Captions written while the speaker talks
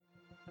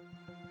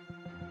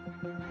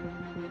Welcome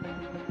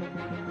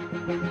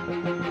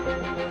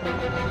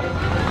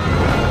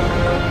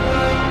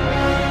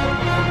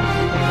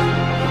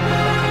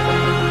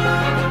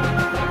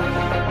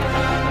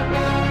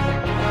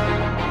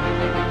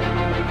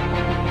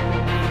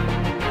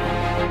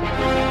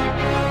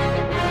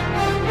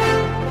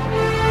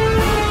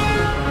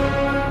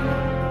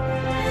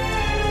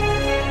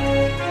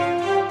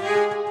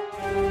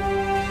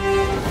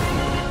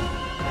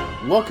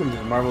to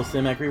the Marvel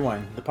Cinematic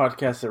Rewind, the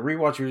podcast that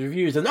rewatches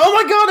reviews and oh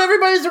my god,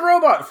 everybody's a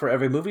robot for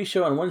every movie,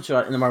 show, and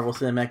one-shot in the Marvel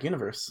Cinematic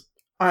Universe.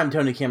 I'm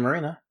Tony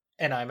Camarena.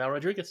 And I'm Al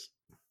Rodriguez.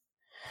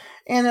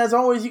 And as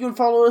always, you can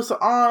follow us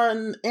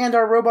on, and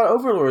our robot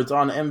overlords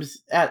on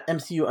at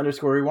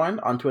MCU_Rewind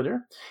on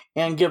Twitter,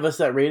 and give us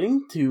that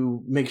rating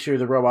to make sure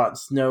the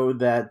robots know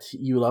that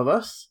you love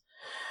us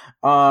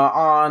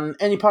on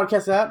any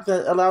podcast app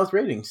that allows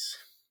ratings.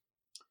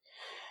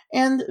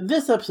 And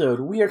this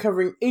episode, we are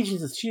covering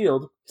Agents of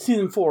S.H.I.E.L.D.,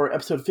 Season 4,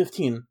 Episode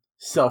 15,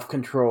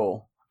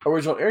 Self-Control.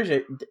 Original air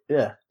date,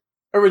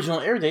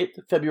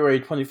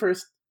 February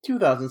 21st,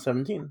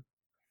 2017.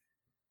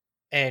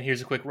 And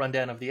here's a quick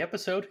rundown of the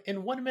episode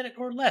in 1 minute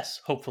or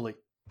less, hopefully.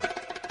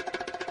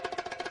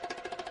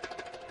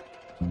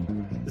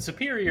 The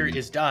Superior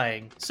is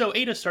dying, so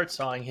Ada starts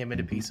sawing him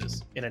into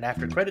pieces. In an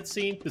after-credits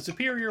scene, the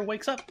Superior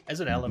wakes up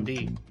as an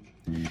LMD.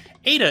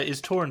 Ada is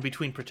torn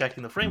between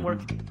protecting the framework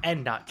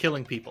and not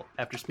killing people.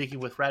 After speaking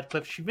with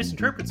Radcliffe, she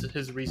misinterprets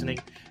his reasoning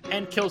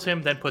and kills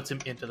him, then puts him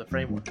into the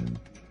framework.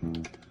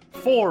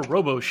 4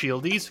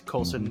 Robo-Shieldies,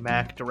 Coulson,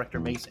 Mack, Director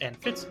Mace, and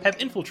Fitz, have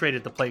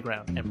infiltrated the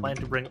playground and plan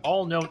to bring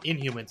all known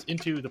Inhumans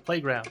into the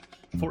playground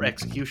for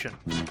execution.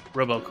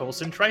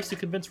 Robo-Coulson tries to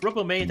convince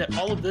Robo-May that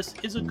all of this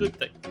is a good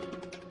thing.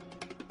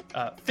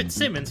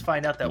 Fitzsimmons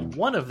find out that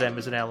one of them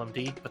is an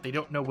LMD, but they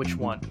don't know which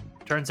one.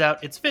 Turns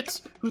out it's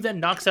Fitz, who then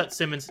knocks out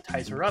Simmons,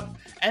 ties her up,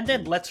 and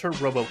then lets her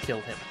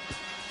robo-kill him.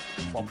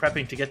 While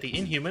prepping to get the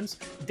Inhumans,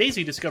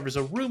 Daisy discovers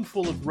a room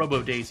full of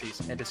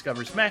Robo-Daisies, and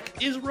discovers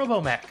Mack is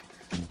Robo-Mack.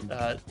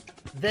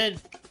 Then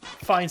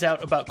finds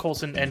out about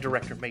Coulson and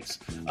Director Mace.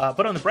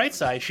 But on the bright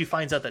side, she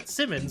finds out that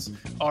Simmons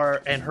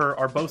and her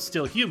are both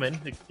still human,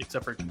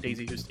 except for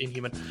Daisy, who's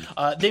inhuman.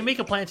 They make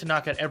a plan to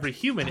knock out every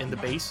human in the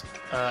base,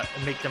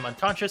 and make them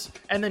unconscious,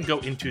 and then go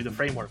into the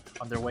framework.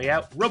 On their way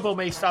out,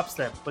 Robo-May stops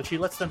them, but she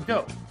lets them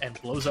go,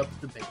 and blows up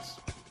the base.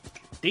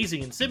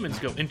 Daisy and Simmons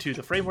go into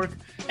the framework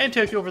and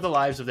take over the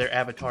lives of their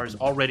avatars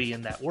already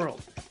in that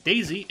world.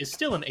 Daisy is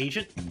still an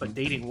agent, but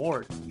dating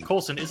Ward.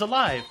 Coulson is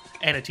alive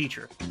and a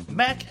teacher.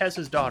 Mack has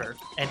his daughter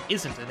and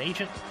isn't an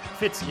agent.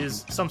 Fitz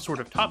is some sort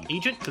of top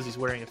agent because he's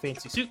wearing a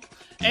fancy suit.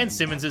 And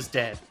Simmons is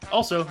dead.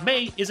 Also,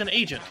 May is an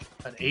agent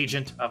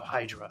of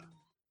Hydra.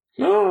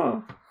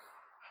 Oh.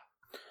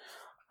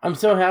 I'm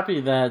so happy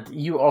that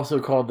you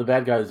also called the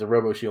bad guys the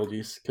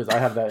Robo-Shieldies, because I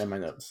have that in my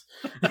notes.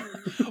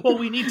 Well,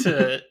 we need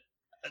to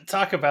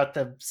talk about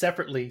them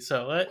separately,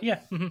 so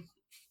yeah.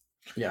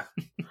 Yeah.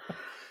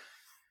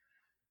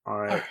 All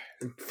right.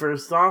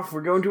 First off,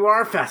 we're going to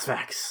our fast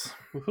facts.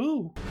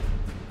 Woohoo!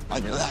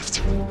 On your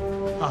left.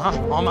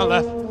 On my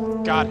left.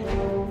 Got it.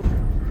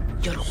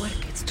 Your work,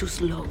 it's too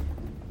slow.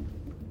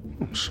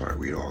 I'm sorry,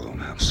 we all don't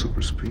have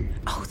super speed.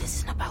 Oh, this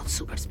isn't about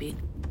super speed.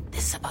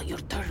 This is about your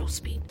turtle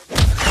speed.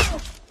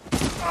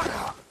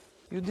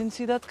 You didn't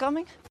see that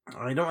coming?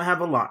 I don't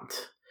have a lot.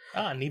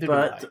 Neither do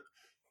I.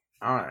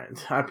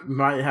 Alright, I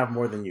might have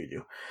more than you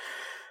do.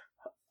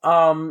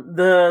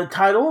 The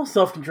title,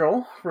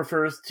 Self-Control,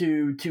 refers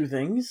to two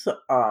things.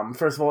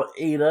 First of all,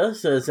 Ada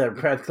says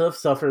that Radcliffe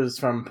suffers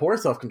from poor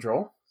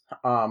self-control,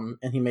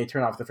 and he may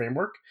turn off the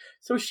framework.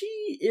 So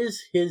she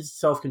is his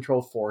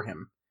self-control for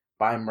him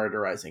by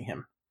murderizing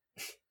him.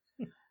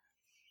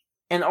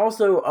 And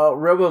also,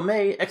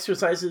 Robo-May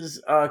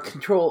exercises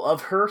control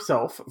of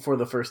herself for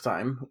the first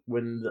time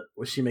when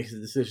she makes a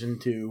decision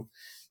to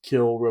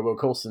kill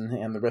Robo-Coulson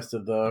and the rest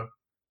of the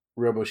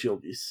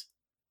Robo-Shieldies.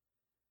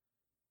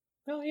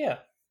 Oh yeah,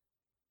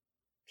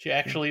 she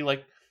actually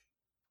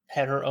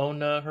had her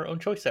own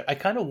choice there. I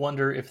kind of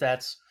wonder if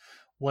that's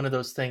one of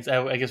those things.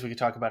 I guess we could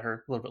talk about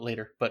her a little bit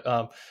later, but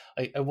I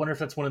wonder if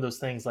that's one of those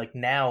things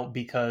now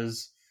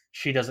because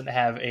she doesn't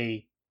have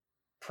a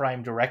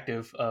prime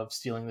directive of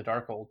stealing the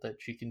Darkhold that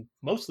she can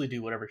mostly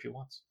do whatever she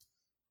wants.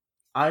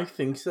 I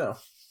think so.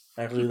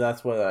 Actually,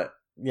 that's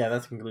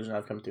that's the conclusion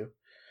I've come to.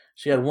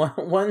 She had one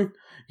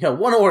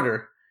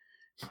order.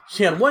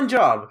 She had one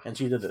job, and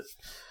she did it.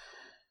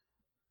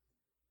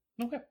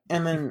 Okay.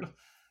 And then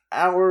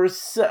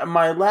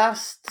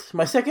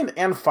my second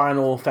and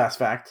final fast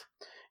fact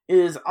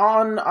is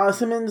on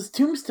Simmons'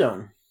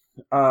 tombstone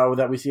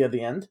that we see at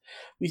the end.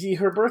 We see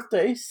her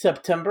birthday,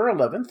 September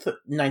 11th,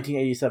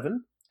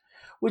 1987,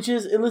 which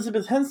is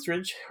Elizabeth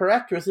Henstridge, her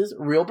actress's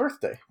real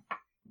birthday.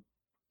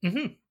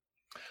 Mm-hmm.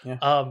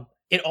 Yeah.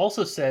 It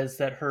also says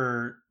that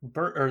her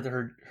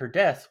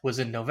death was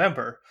in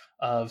November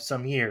of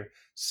some year.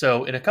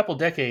 So in a couple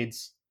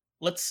decades,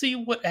 let's see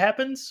what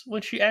happens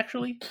when she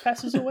actually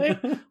passes away.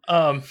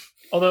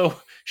 Although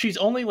she's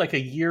only like a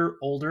year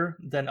older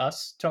than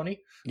us, Tony.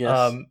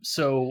 Yes.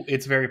 So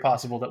it's very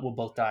possible that we'll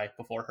both die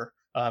before her.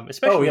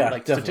 Especially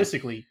definitely.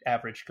 statistically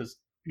average, because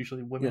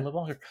usually women live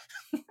longer.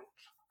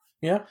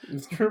 Yeah,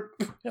 it's true.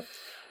 Yep.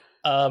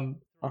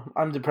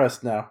 I'm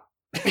depressed now.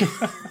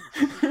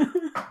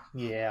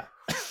 Yeah.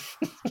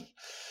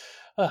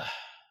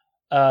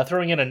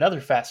 Throwing in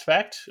another fast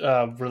fact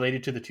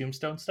related to the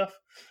tombstone stuff.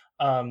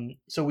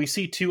 So we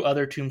see 2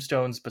 other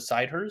tombstones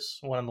beside hers,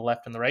 one on the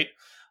left and the right.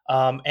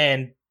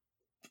 And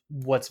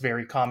what's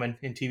very common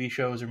in TV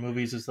shows or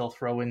movies is they'll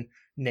throw in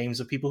names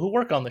of people who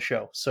work on the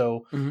show.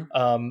 So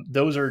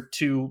those are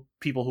 2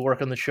 people who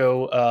work on the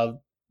show.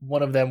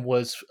 One of them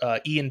was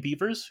Ian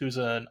Beavers, who's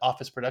an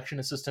office production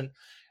assistant,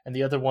 and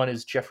the other one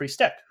is Jeffrey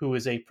Steck, who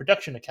is a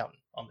production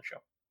accountant on the show.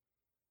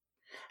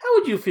 How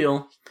would you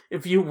feel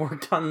if you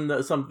worked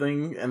on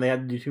something and they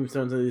had to do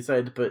tombstones and they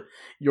decided to put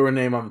your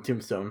name on the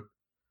tombstone?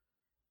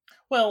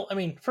 Well, I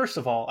mean, first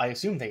of all, I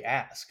assume they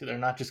ask. They're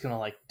not just going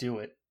to do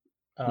it.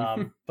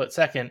 But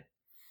second,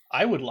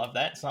 I would love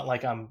that. It's not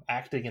like I'm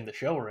acting in the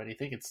show or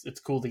anything. It's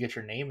cool to get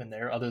your name in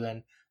there, other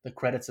than the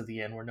credits at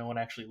the end where no one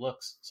actually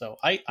looks. So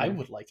I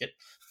would like it.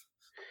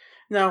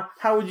 Now,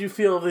 how would you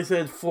feel if they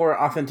said for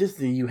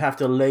authenticity you have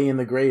to lay in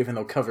the grave and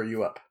they'll cover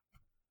you up?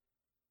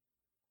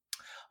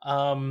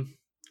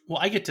 Well,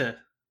 I get to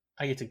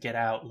get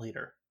out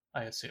later,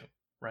 I assume,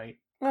 right?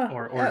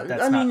 Or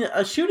that's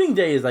a shooting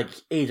day is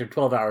 8 or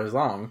 12 hours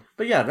long,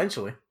 but yeah,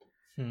 eventually.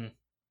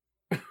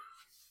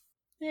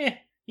 Yeah,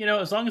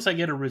 as long as I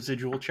get a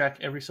residual check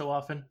every so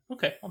often,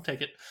 okay, I'll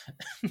take it.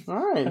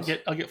 All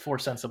right, I'll get 4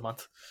 cents a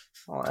month.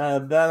 I'll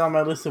add that on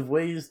my list of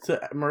ways to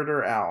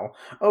murder Al.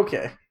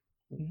 Okay,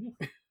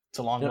 it's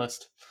a long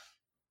list.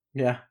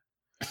 Yeah.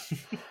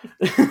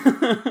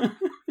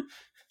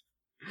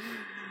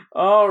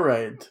 All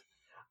right.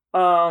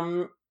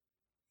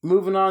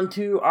 Moving on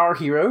to our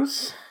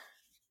heroes.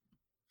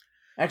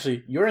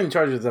 Actually, you're in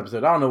charge of this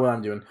episode. I don't know what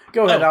I'm doing.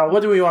 Go ahead, Al.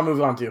 What do we want to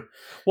move on to?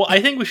 Well,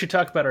 I think we should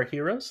talk about our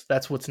heroes.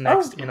 That's what's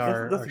next in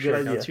our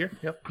short notes here.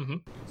 Yep. Mm-hmm.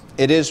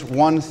 It is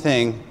one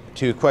thing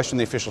to question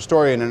the official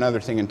story and another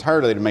thing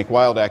entirely to make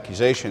wild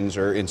accusations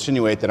or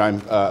insinuate that I'm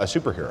a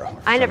superhero.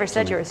 I never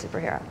said you were a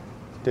superhero.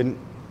 Didn't?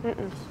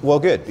 Mm-mm. Well,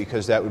 good,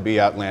 because that would be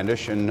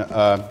outlandish and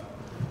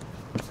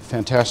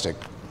fantastic.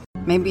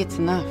 Maybe it's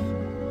enough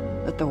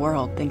that the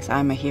world thinks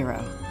I'm a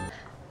hero.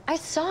 I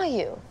saw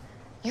you.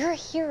 You're a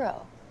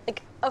hero.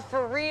 Like a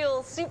for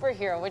real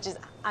superhero, which is,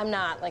 I'm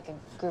not like a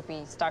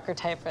groupie stalker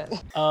type.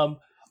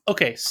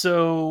 Okay,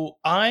 so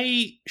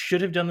I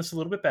should have done this a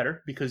little bit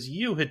better because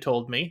you had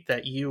told me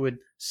that you had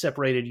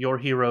separated your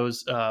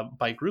heroes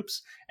by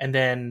groups, and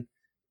then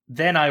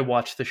I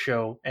watched the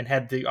show and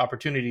had the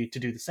opportunity to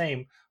do the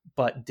same,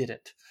 but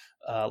didn't,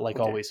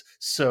 always.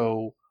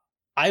 So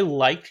I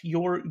liked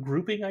your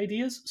grouping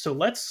ideas, so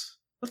let's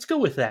go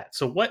with that.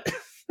 So what?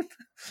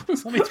 So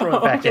let me throw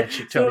it back at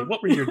you, Tony.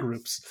 What were your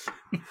groups?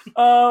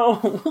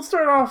 We'll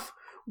start off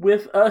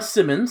with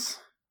Simmons,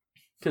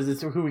 because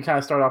it's who we kind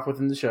of start off with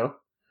in the show.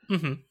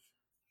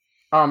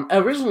 Mm-hmm.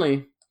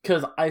 Originally,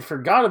 because I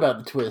forgot about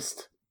the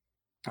twist,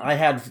 I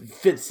had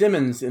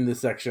Fitzsimmons in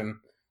this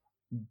section,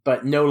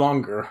 but no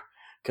longer,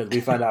 because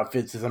we find out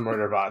Fitz is a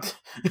murder bot.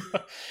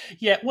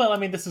 Yeah, well, I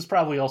mean, this is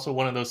probably also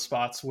one of those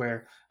spots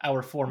where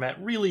our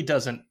format really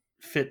doesn't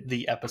fit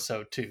the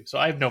episode, too. So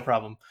I have no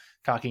problem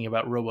talking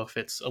about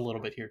RoboFitz a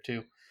little bit here,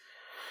 too.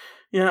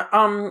 Yeah,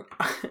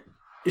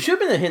 it should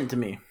have been a hint to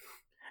me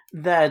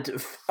that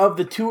of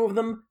the two of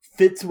them,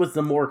 Fitz was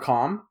the more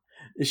calm.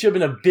 It should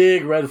have been a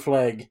big red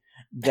flag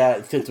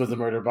that Fitz was a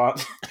murder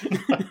bot.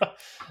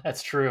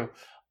 That's true.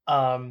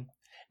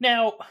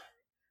 Now,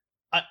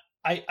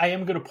 I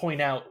am going to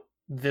point out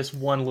this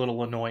one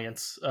little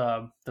annoyance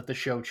that the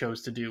show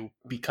chose to do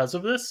because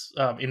of this,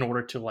 in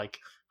order to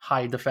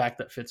hide the fact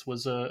that Fitz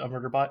was a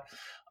murder bot.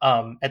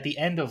 At the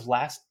end of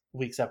last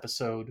week's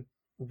episode,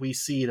 we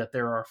see that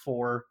there are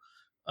 4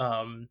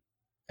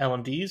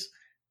 LMDs,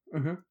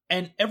 mm-hmm.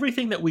 and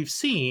everything that we've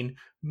seen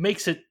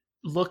makes it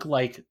look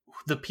like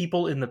the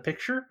people in the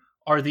picture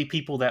are the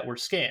people that were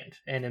scanned.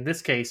 And in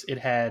this case, it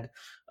had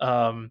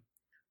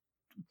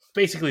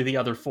basically the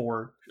other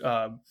 4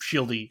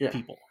 Shieldy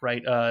people,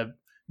 right?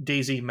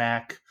 Daisy,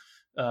 Mac,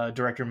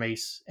 Director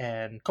Mace,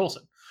 and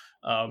Coulson.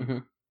 Mm-hmm.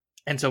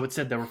 And so it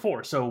said there were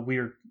 4. So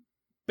we're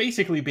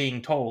basically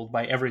being told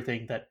by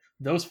everything that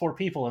those 4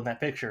 people in that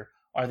picture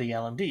are the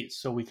LMDs.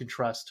 So we can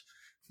trust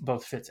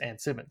both Fitz and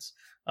Simmons.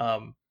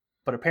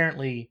 But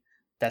apparently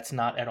that's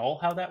not at all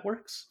how that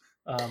works.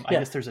 I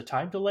guess there's a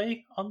time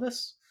delay on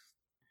this.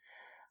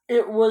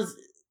 It was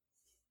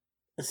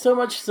so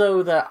much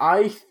so that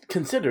I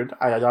considered,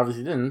 I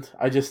obviously didn't,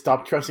 I just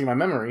stopped trusting my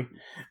memory,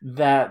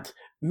 that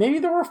maybe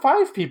there were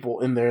 5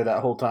 people in there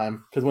that whole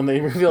time. Because when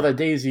they reveal that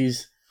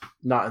Daisy's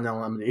not an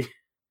LMD.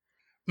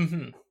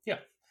 Mm-hmm. Yeah.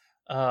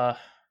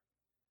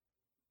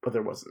 But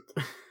there wasn't.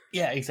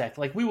 Yeah,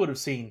 exactly. We would have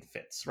seen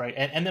Fitz, right?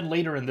 And then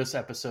later in this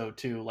episode,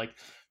 too,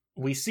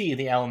 we see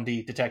the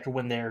LMD detector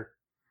when they're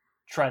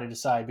trying to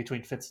decide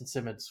between Fitz and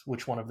Simmons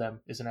which one of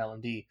them is an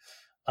LMD.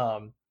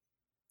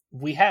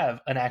 We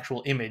have an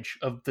actual image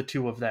of the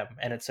 2 of them,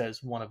 and it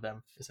says one of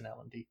them is an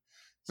LMD.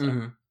 So,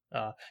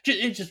 mm-hmm.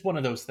 It's just one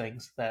of those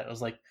things that I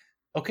was like,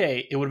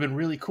 okay, it would have been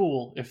really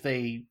cool if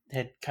they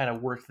had kind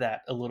of worked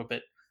that a little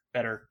bit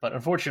better. But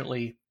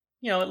unfortunately,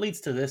 it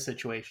leads to this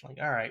situation. Like,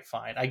 all right,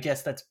 fine. I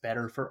guess that's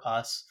better for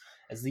us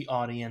as the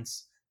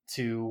audience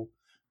to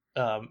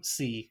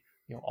see,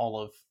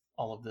 all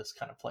of this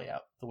kind of play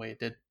out the way it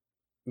did.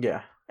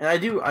 Yeah, and I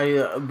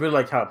really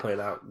liked how it played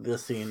out,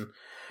 this scene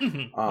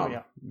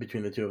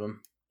between the two of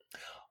them.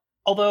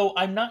 Although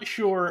I'm not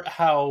sure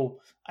how,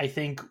 I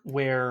think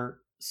where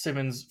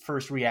Simmons'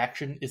 first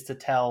reaction is to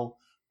tell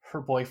her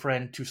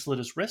boyfriend to slit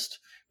his wrist.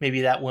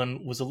 Maybe that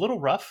one was a little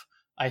rough.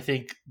 I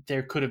think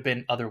there could have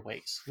been other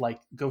ways, like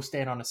go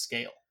stand on a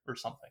scale or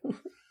something.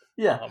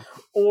 Yeah.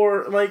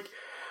 Or like,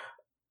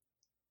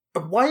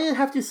 why did it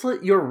have to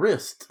slit your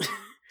wrist?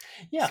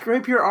 Yeah.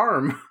 Scrape your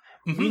arm.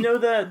 Mm-hmm. We know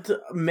that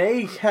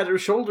May had her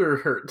shoulder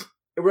hurt.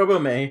 Robo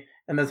May,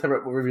 and that's how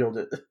it revealed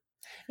it.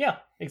 Yeah,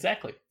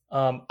 exactly.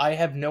 I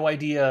have no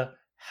idea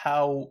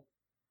how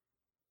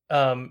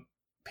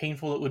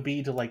painful it would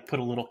be to like put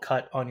a little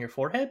cut on your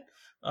forehead.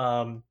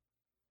 I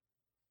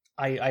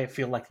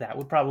feel like that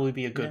would probably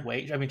be a good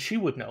way. I mean, she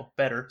would know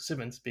better,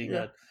 Simmons being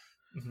a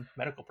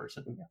medical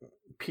person. Yeah.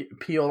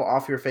 Peel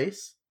off your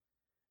face.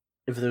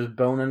 If there's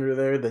bone under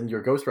there, then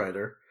you're Ghost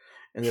Rider.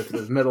 And if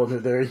there's metal under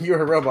there,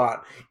 you're a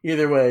robot.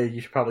 Either way, you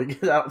should probably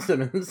get out,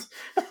 Simmons.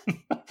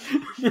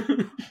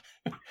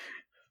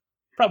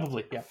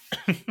 Probably, yeah.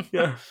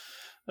 Yeah.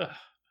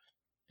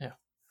 Yeah.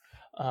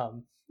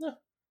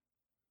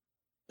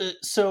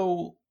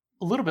 So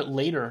a little bit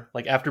later,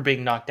 like after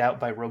being knocked out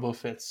by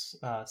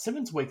RoboFitz,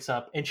 Simmons wakes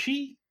up and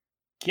she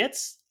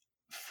gets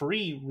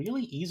free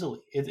really easily.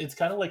 It's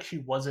kind of like she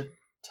wasn't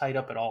tied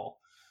up at all.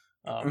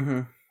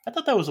 I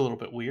thought that was a little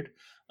bit weird.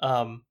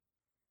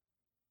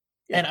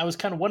 And I was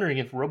kind of wondering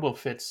if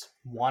RoboFitz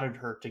wanted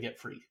her to get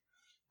free.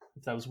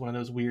 If that was one of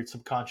those weird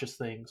subconscious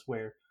things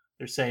where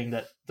they're saying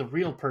that the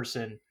real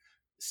person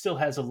still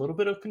has a little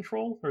bit of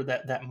control, or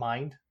that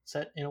mind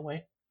set in a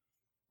way.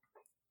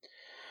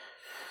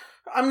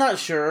 I'm not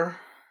sure.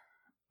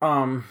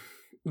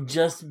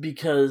 Just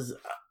because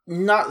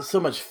not so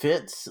much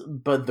Fitz,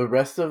 but the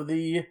rest of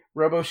the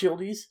Robo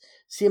Shieldies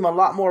seem a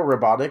lot more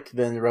robotic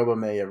than Robo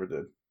May ever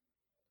did.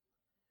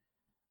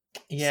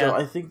 Yeah. So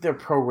I think they're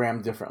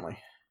programmed differently.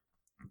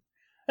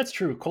 That's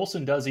true.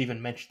 Coulson does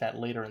even mention that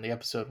later in the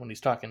episode when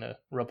he's talking to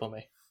Robo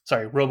May.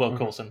 Sorry, Robo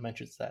Coulson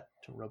mentions that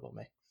to Robo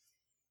May.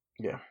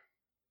 Yeah.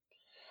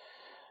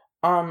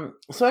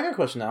 So I got a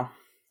question now.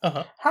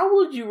 Uh-huh. How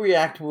would you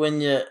react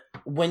when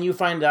you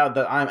find out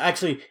that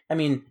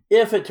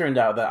if it turned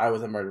out that I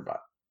was a murder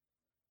bot?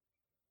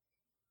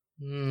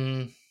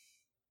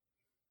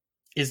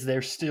 Is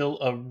there still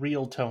a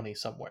real Tony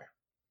somewhere?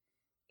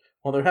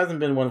 Well, there hasn't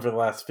been one for the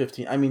last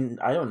 15. I mean,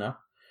 I don't know.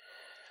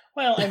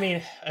 Well, I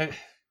mean,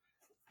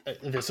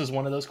 this is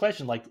one of those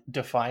questions, like,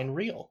 define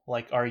real.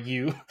 Like, are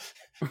you...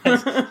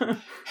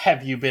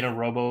 have you been a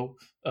Robo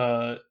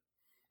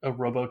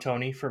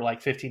Tony for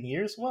like 15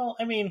 years? Well,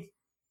 I mean,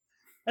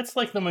 that's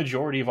like the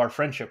majority of our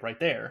friendship right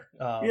there.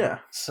 Yeah.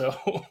 So,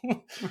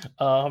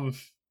 I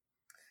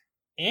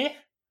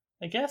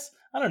guess.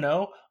 I don't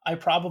know. I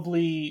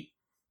probably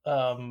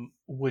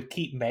would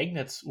keep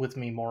magnets with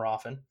me more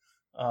often.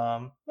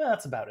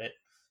 That's about it.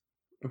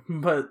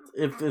 But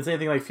if it's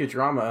anything like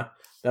Futurama,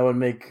 that would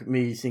make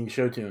me sing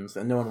show tunes,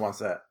 and no one wants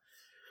that.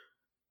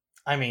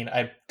 I mean,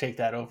 I'd take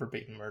that over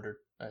being murdered.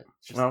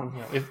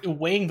 If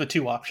weighing the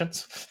two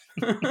options.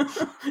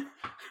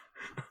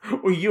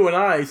 Well, you and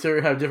I,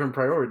 sir, have different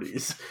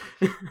priorities.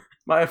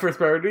 My first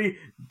priority: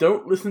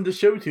 don't listen to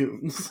show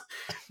tunes.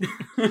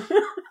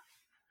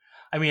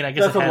 I mean, I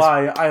guess that's a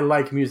lie. I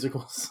like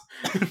musicals.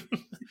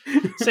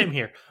 Same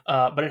here,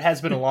 but it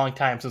has been a long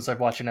time since I've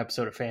watched an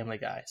episode of Family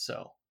Guy,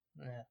 so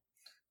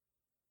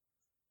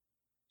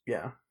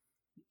yeah.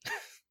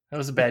 That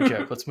was a bad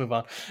joke. Let's move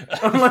on.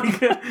 I'm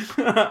like,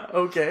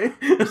 okay.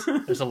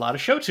 There's a lot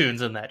of show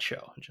tunes in that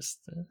show.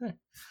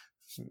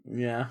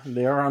 Yeah,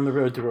 they are on the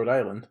road to Rhode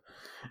Island.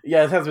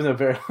 Yeah, it has been a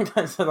very long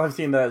time since I've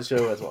seen that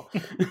show as well.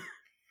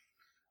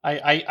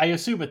 I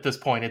assume at this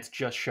point it's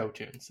just show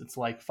tunes. It's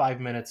like 5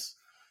 minutes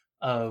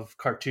of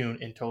cartoon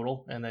in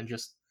total, and then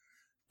just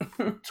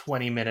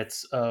 20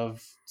 minutes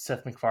of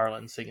Seth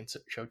MacFarlane singing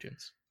show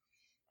tunes.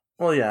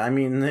 Well, yeah, I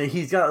mean,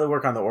 he's got to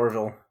work on the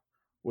Orville,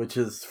 which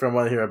is, from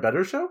what I hear, a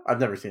better show. I've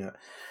never seen it.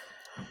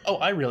 Oh,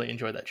 I really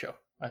enjoyed that show.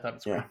 I thought it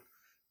was great.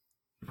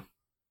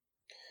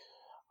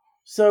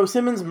 So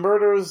Simmons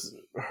murders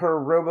her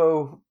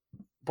Robo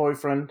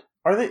boyfriend.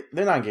 They're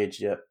not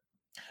engaged yet?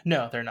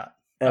 No, they're not.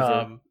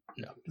 Ever.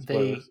 No,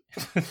 they.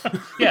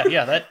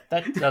 yeah,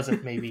 that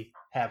doesn't maybe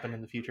happen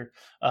in the future.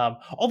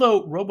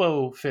 Although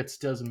RoboFitz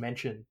does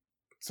mention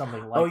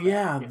something like. Oh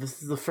yeah,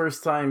 this is the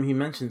first time he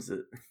mentions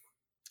it.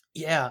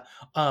 Yeah.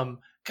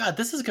 God,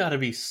 this has got to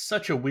be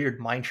such a weird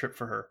mind trip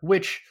for her,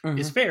 which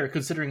is fair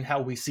considering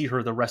how we see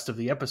her the rest of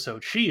the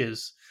episode. She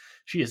is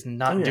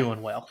not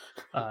doing well.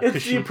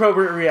 It's the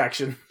appropriate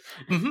reaction.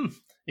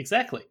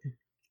 Exactly.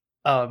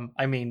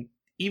 I mean,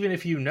 even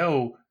if you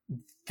know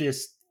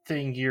this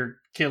thing you're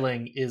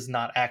killing is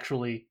not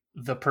actually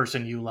the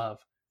person you love,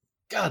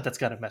 God, that's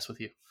got to mess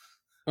with you.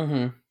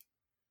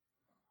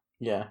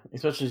 Yeah,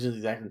 especially since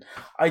he's acting.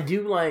 I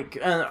do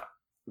like.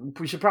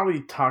 We should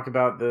probably talk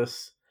about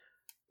this.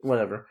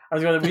 Whatever.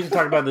 We should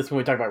talk about this when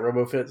we talk about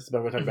RoboFits,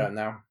 but we'll talk about it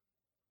now.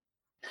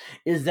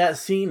 Is that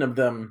scene of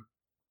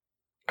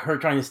her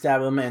trying to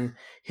stab him and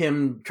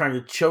him trying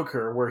to choke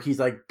her, where he's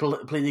like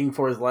pleading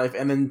for his life,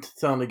 and then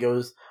suddenly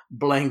goes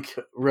blank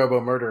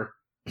Robo Murder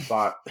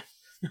bot.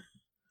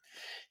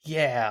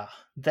 Yeah,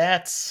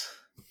 that's.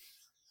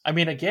 I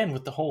mean, again,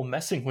 with the whole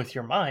messing with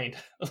your mind,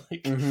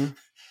 like,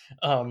 I'm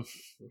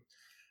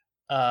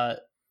trying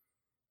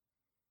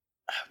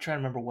to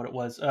remember what it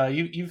was.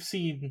 You've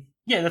seen,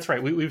 yeah, that's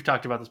right. We've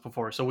talked about this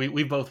before. So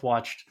we both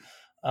watched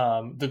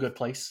The Good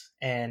Place,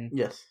 and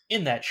yes,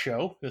 in that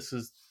show, this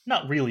is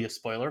not really a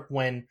spoiler.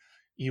 When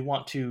you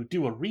want to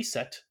do a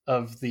reset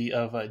of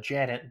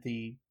Janet,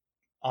 the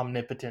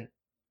omnipotent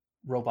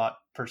robot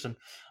person,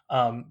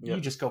 you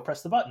just go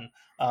press the button.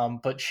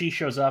 But she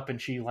shows up and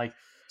she like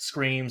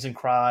screams and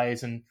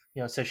cries and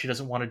says she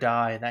doesn't want to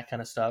die and that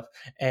kind of stuff.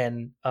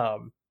 And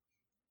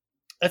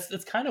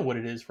that's kind of what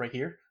it is right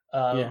here.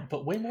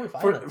 But way more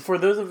violent. For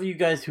those of you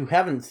guys who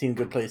haven't seen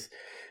Good Place,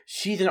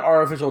 she's an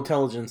artificial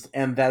intelligence,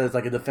 and that is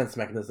like a defense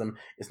mechanism.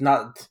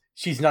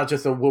 She's not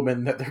just a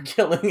woman that they're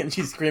killing, and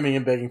she's screaming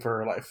and begging for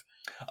her life.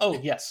 Oh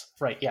yes,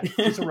 right, yeah,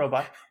 she's a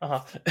robot.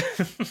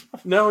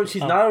 No,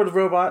 she's not a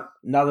robot,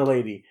 not a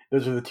lady.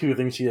 Those are the two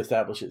things she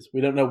establishes.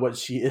 We don't know what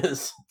she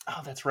is.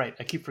 Oh, that's right.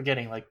 I keep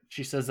forgetting. Like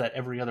she says that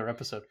every other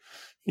episode.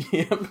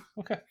 Yep.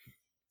 Okay.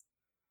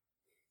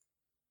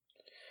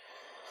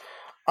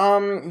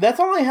 That's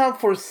all I have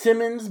for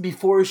Simmons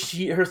before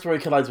her story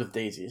collides with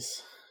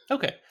Daisy's.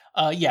 Okay.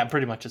 Yeah,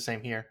 pretty much the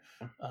same here.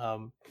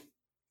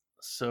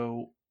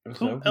 So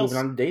who else? Moving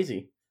on to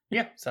Daisy.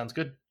 Yeah, sounds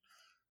good.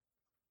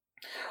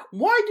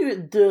 Why do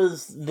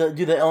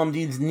the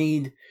LMDs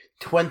need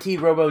 20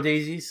 Robo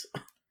Daisies?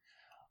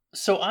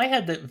 So I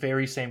had the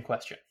very same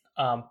question,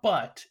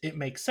 but it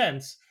makes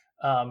sense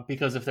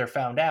because if they're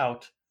found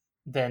out,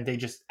 then they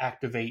just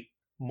activate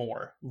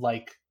more,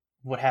 like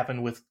what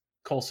happened with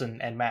Coulson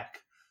and Mac.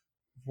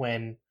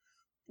 When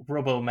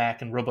Robo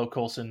Mac and Robo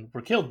Coulson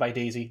were killed by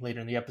Daisy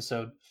later in the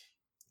episode,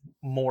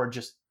 more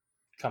just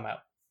come out.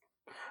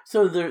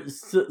 So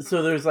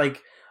there's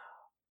like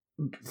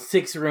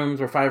 6 rooms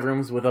or 5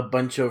 rooms with a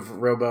bunch of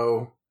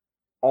Robo,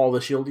 all the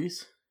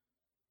shieldies.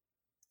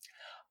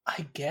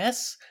 I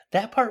guess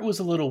that part was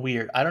a little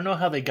weird. I don't know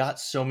how they got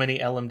so many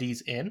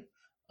LMDs in,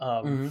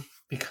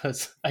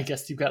 because I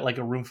guess you've got like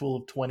a room full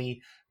of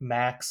 20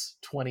 Macs,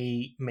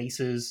 20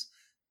 Maces,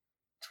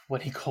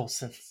 20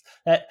 Coulsons.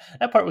 That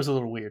part was a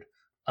little weird.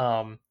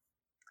 And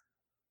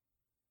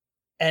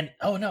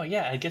oh no,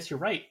 yeah, I guess you're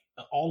right.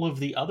 All of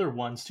the other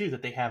ones too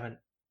that they haven't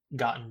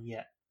gotten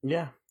yet.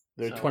 Yeah,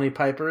 there are 20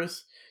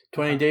 Pipers,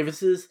 20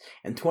 Davises,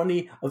 and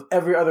 20 of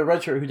every other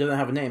redshirt who doesn't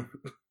have a name.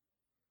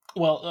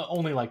 Well,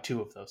 only like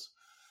 2 of those.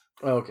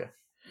 Oh, okay.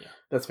 Yeah,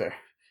 that's fair.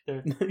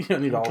 You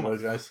don't need all of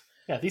those guys.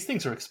 Yeah, these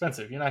things are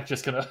expensive. You're not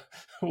just gonna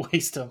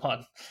waste them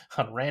on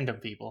random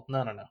people.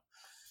 No.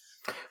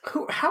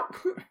 How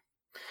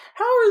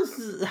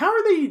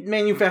are they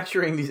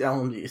manufacturing these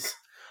LMDs?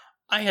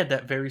 I had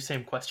that very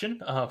same question.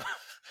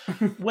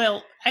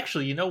 Well,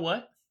 actually, you know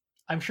what?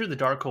 I'm sure the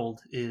Darkhold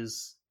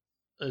is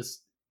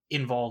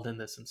involved in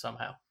this in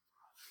somehow.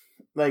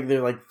 Like there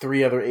are like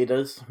 3 other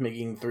ADAs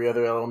making 3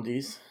 other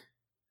LMDs,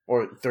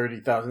 or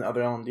 30,000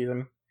 other LMDs. I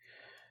mean,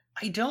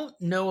 I don't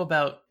know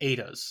about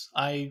ADAs.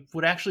 I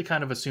would actually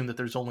kind of assume that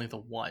there's only the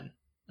one,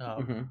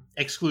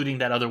 excluding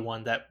that other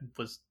one that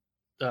was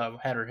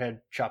had her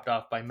head chopped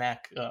off by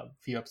Mac a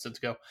few episodes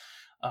ago.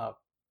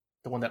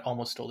 The one that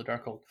almost stole the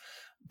Darkhold.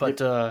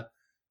 But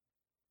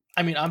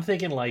I mean, I'm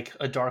thinking like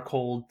a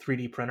Darkhold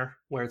 3D printer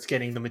where it's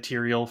getting the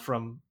material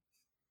from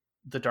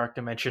the dark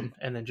dimension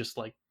and then just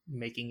like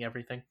making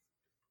everything.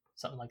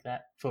 Something like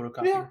that.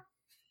 Photocopier. Yeah.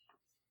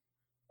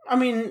 I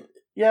mean,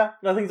 yeah,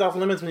 nothing's off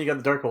limits when you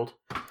got the Darkhold.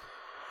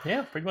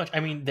 Yeah, pretty much. I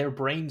mean, their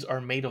brains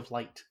are made of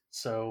light,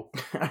 so...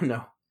 I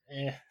know.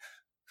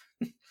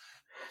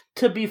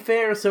 To be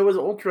fair, so was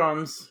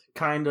Ultron's,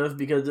 kind of,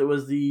 because it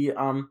was the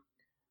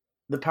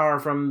power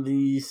from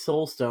the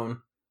Soul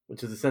Stone,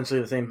 which is essentially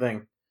the same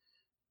thing.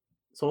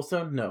 Soul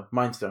Stone? No,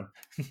 Mind Stone.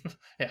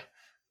 Yeah.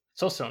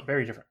 Soul Stone,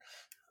 very different.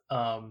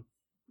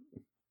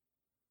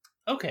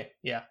 Okay,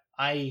 yeah.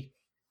 I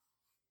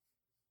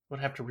would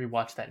have to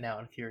rewatch that now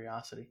out of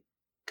curiosity.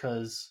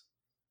 Because,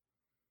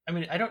 I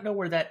mean, I don't know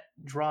where that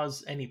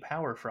draws any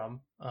power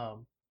from.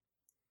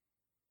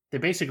 They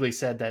basically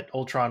said that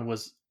Ultron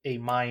was a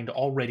mind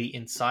already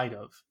inside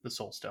of the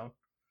Soul Stone.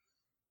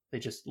 They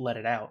just let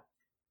it out.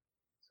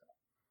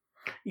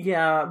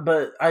 Yeah,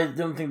 but I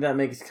don't think that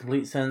makes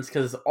complete sense,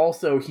 because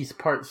also he's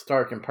part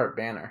Stark and part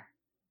Banner.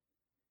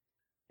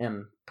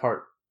 And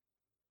part...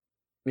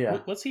 Yeah.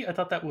 What's he? I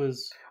thought that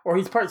was... Or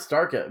he's part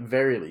Stark at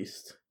very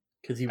least,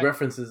 because he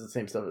references the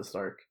same stuff as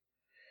Stark.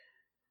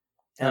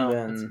 And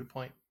then, that's a good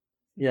point.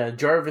 Yeah,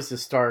 Jarvis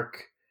is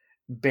Stark,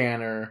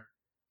 Banner,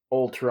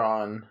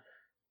 Ultron,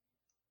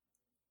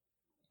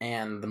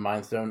 and the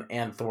Mind Stone,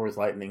 and Thor's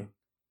lightning.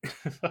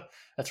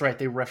 That's right,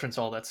 they reference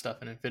all that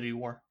stuff in Infinity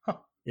War. Huh.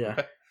 Yeah.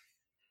 Okay.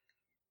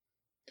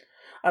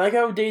 I like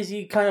how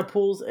Daisy kind of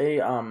pulls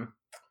a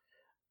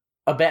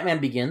Batman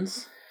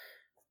Begins.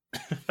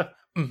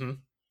 Mm-hmm.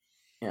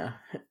 Yeah.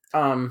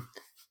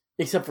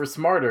 Except for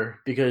smarter,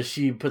 because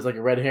she puts like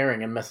a red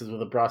herring and messes with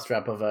the bra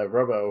strap of a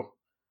Robo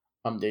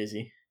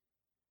Daisy.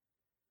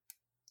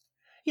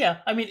 Yeah,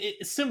 I mean,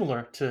 it's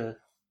similar to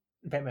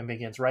Batman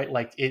Begins, right?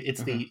 Like,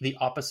 it's the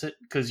opposite,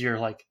 because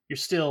you're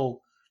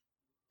still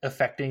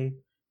affecting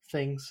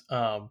things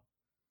to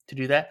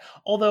do that.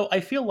 Although, I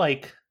feel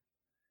like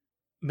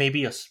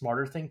maybe a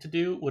smarter thing to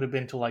do would have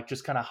been to, like,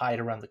 just kind of hide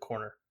around the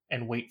corner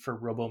and wait for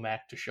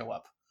Robomac to show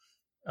up.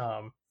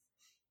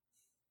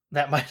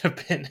 That might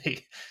have been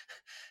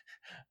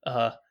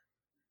a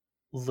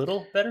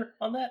little better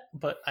on that,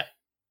 but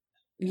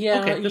you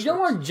don't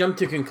want to jump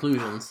to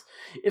conclusions.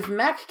 If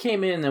Mac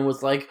came in and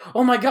was like,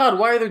 "Oh my God,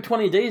 why are there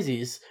 20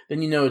 daisies?"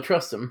 then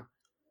trust him,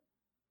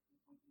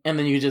 and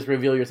then you just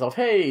reveal yourself.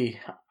 Hey,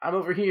 I'm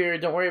over here.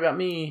 Don't worry about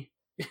me.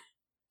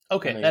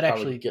 Okay, that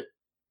actually get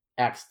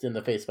axed in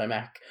the face by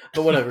Mac,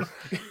 but whatever.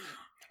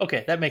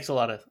 Okay, that makes a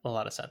lot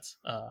of sense.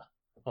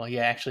 Well,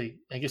 yeah, actually,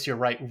 I guess you're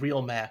right.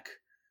 Real Mac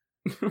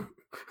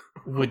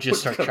would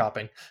just start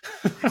chopping.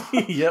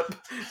 Yep,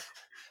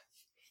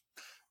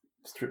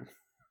 it's true.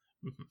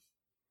 Mm-hmm.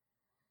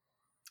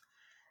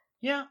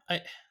 Yeah,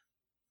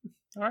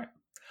 all right.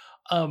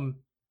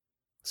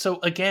 So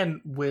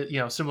again, with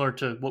similar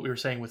to what we were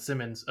saying with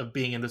Simmons of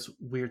being in this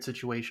weird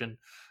situation,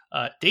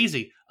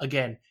 Daisy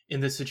again in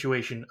this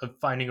situation of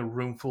finding a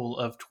room full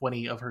of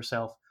 20 of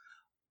herself,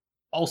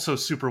 also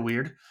super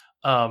weird.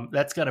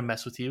 That's got to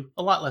mess with you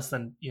a lot less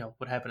than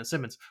what happened to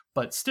Simmons,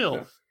 but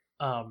still,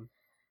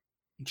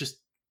 just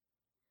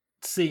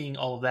seeing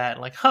all of that,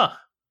 like,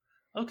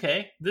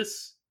 okay,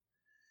 this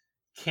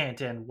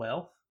can't end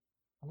well,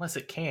 unless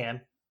it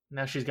can.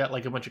 Now she's got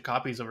like a bunch of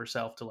copies of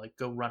herself to like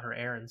go run her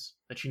errands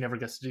that she never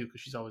gets to do because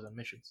she's always on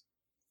missions.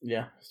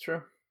 Yeah, it's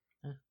true.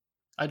 Yeah.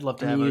 I'd love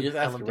to have you just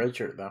ask LMD. a red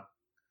shirt though.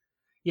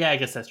 Yeah, I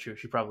guess that's true.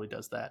 She probably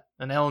does that.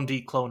 An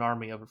LMD clone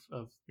army of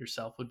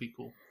yourself would be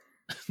cool.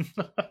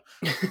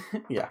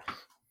 Yeah.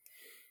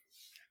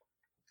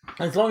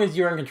 As long as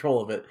you're in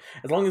control of it.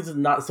 As long as it's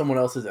not someone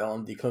else's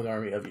LMD clone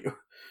army of you.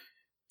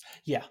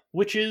 Yeah,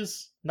 which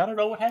is not at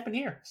all what happened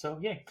here. So,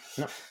 yay.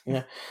 No,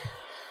 yeah.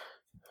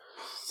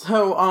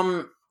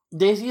 So,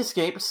 Daisy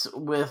escapes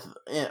with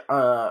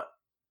a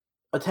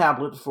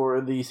tablet for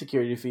the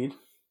security feed.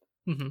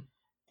 Mm-hmm.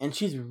 And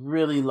she's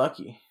really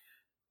lucky.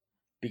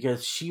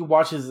 Because she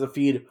watches the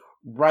feed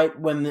right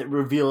when it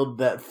revealed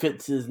that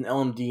Fitz is an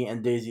LMD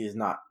and Daisy is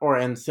not.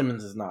 And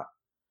Simmons is not.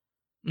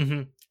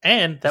 Mm-hmm.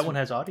 And that one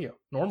has audio.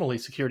 Normally,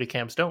 security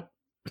cams don't.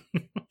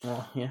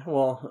 Well, yeah.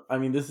 Well, I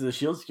mean, this is a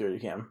S.H.I.E.L.D. security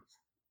cam.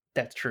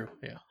 That's true,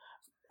 yeah.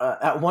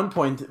 At one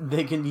point,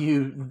 it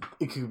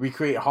could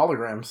recreate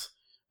holograms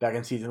back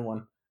in season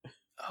 1.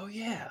 Oh,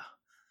 yeah.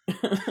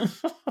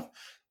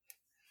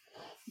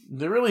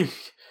 They really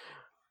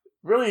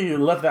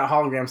left that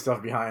hologram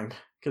stuff behind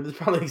because it's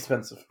probably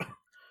expensive.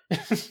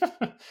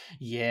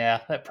 Yeah,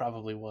 that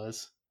probably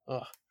was.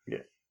 Ugh. Yeah.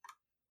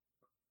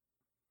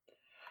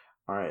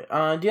 All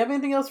right. Do you have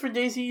anything else for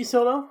Daisy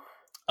Solo?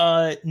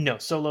 No.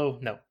 Solo,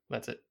 no.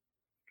 That's it.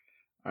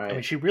 All right. I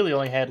mean, she really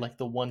only had like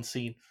the one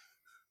scene.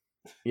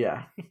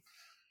 Yeah.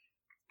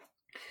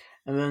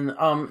 And then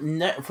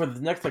for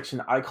the next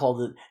section, I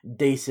called it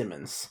Day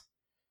Simmons.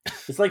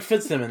 It's like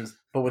Fitzsimmons,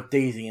 but with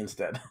Daisy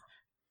instead.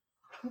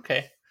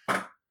 Okay.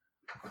 I'm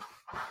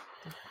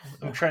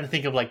trying to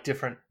think of like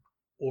different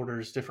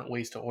orders, different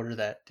ways to order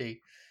that day.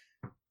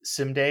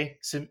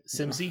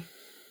 Simsy?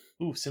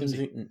 Ooh,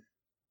 Simsy.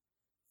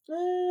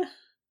 All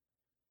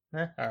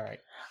right.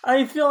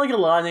 I feel like a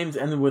lot of names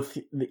end with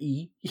the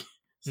E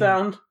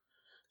sound.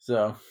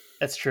 So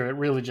that's true. It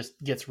really just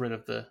gets rid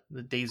of the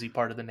Daisy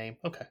part of the name.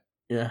 Okay.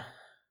 Yeah.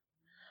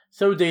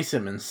 So Day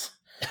Simmons.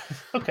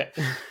 Okay.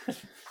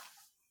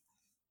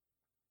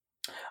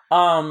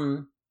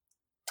 I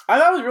thought it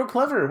was real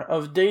clever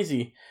of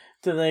Daisy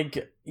to think,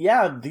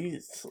 yeah,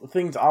 these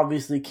things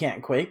obviously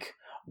can't quake.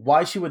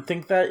 Why she would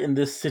think that in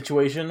this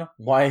situation?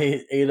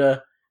 Why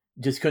Ada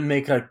just couldn't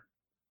make a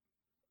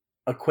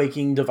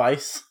quaking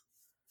device?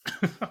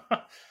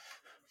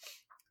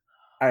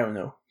 I don't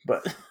know,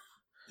 but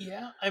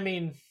yeah, I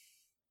mean,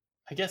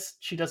 I guess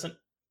she doesn't.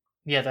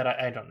 Yeah, that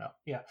I don't know.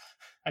 Yeah,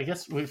 I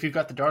guess if you've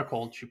got the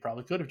Darkhold, she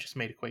probably could have just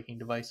made a quaking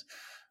device.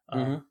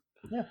 Yeah,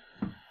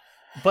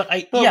 but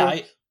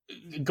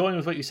going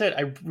with what you said,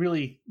 I'm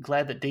really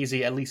glad that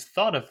Daisy at least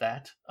thought of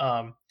that.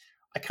 I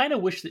kind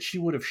of wish that she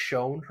would have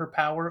shown her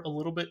power a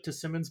little bit to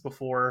Simmons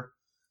before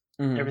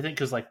everything,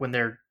 because like when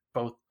they're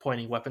both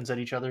pointing weapons at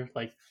each other,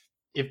 like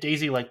if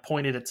Daisy like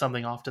pointed at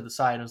something off to the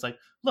side and was like,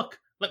 "Look,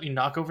 let me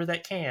knock over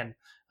that can,"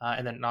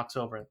 and then it knocks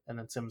over, and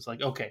then Simmons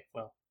like, "Okay,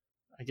 well,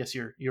 I guess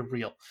you're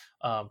real."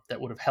 That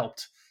would have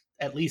helped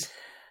at least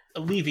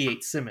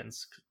alleviate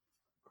Simmons.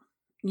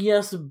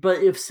 Yes,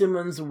 but if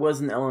Simmons was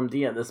an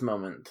LMD at this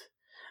moment,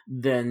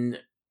 then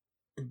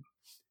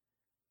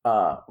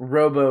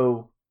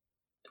Robo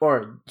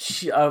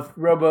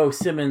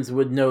Simmons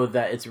would know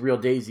that it's real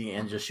Daisy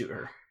and just shoot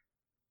her.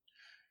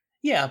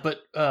 Yeah,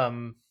 but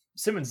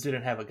Simmons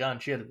didn't have a gun;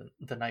 she had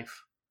the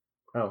knife.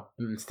 Oh,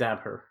 and then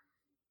stab her.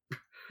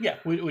 Yeah,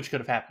 which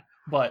could have happened,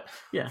 but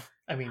yeah,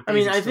 I mean,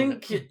 I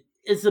think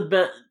it's a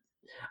bit.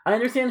 I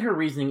understand her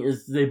reasoning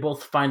is they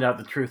both find out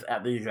the truth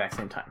at the exact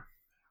same time.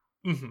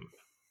 Mm-hmm.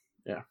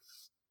 Yeah.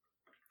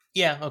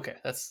 Yeah. Okay.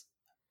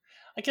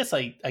 I guess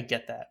I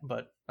get that,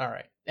 but all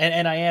right.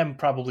 And I am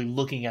probably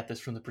looking at this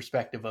from the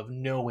perspective of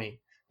knowing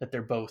that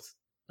they're both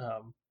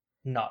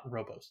not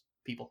Robos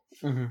people.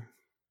 Mm-hmm.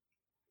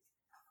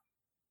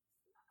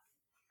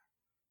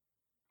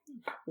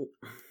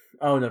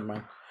 Oh, never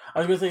mind. I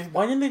was going to say,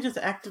 why didn't they just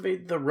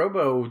activate the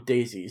Robo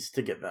Daisies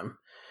to get them?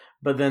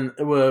 But then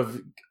it would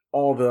have,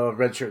 all the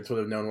red shirts would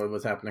have known what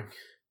was happening.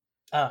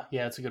 Yeah,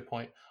 that's a good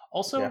point.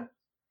 Also,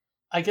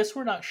 I guess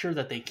we're not sure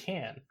that they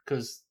can,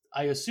 because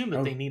I assume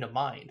that they need a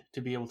mind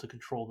to be able to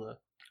control the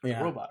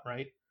robot,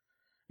 right?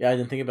 Yeah, I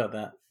didn't think about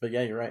that. But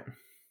yeah, you're right.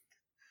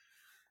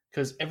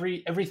 Because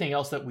everything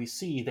else that we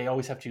see, they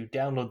always have to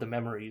download the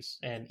memories.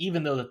 And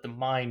even though that the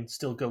mind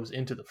still goes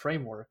into the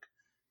framework,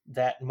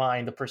 that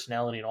mind, the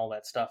personality, and all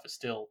that stuff is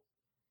still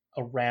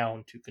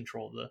around to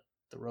control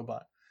the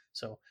robot.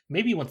 So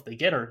maybe once they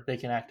get her, they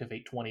can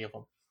activate 20 of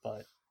them.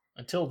 But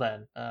until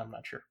then, I'm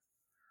not sure.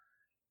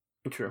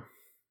 True.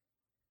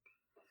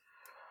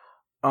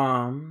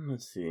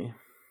 Let's see.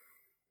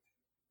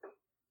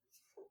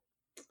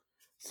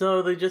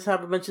 So they just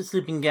have a bunch of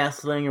sleeping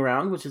gas laying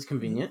around, which is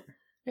convenient.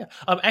 Yeah.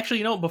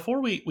 Actually,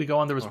 before we go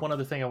on, there was one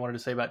other thing I wanted to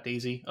say about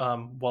Daisy.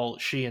 While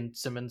she and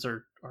Simmons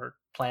are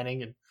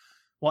planning, and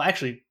well,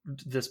 actually,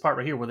 this part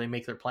right here where they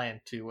make their plan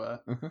to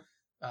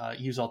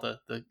use all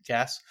the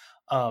gas.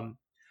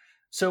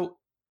 So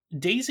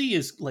Daisy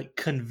is like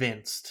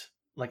convinced,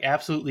 like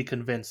absolutely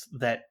convinced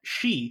that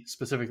she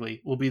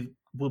specifically will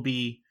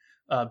be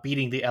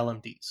beating the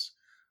LMDs,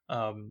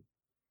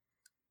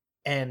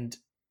 and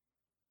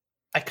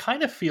I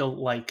kind of feel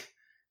like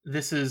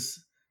this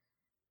is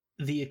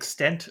the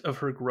extent of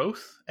her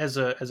growth as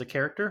a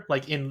character.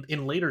 Like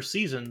in later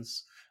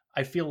seasons,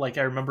 I feel like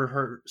I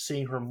remember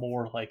seeing her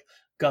more like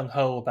gung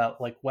ho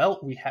about like, well,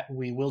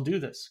 we will do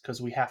this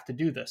because we have to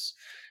do this,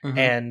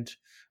 and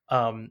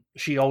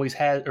she always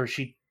has, or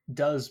she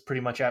does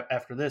pretty much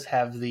after this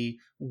have the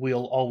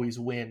we'll always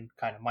win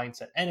kind of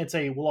mindset, and it's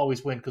a we'll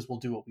always win because we'll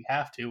do what we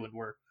have to, and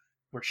we're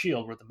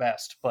S.H.I.E.L.D., we're the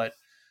best. But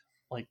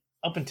like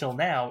up until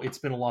now, it's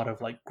been a lot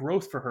of like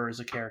growth for her as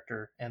a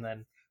character, and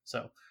then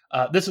so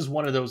this is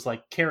one of those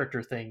like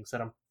character things that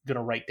I'm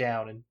gonna write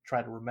down and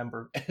try to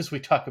remember as we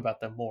talk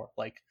about them more.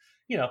 Like,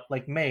 you know,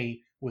 like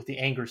May with the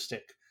anger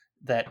stick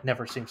that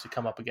never seems to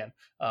come up again.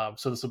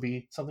 So this will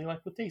be something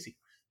like with Daisy.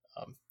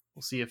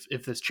 We'll see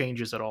if this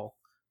changes at all.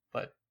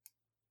 But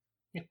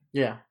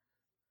yeah,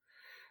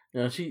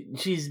 you know,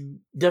 she's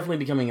definitely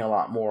becoming a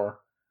lot more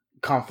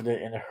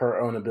confident in her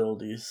own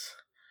abilities,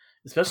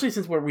 especially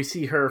since where we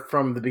see her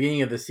from the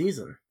beginning of the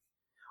season,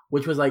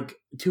 which was like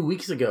 2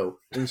 weeks ago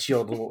in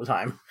S.H.I.E.L.D.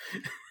 time.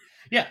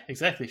 Yeah,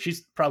 exactly.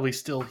 She's probably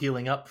still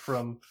healing up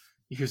from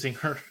using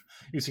her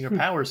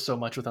powers so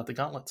much without the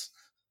gauntlets.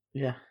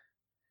 Yeah.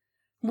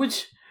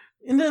 Which,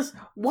 in this,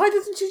 why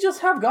doesn't she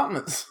just have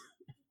gauntlets?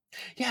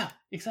 Yeah,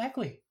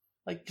 exactly.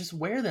 Like, just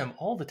wear them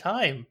all the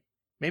time.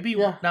 Maybe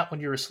not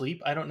when you're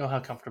asleep. I don't know how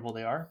comfortable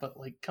they are, but,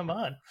 like, come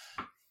on.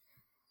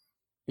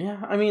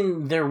 Yeah, I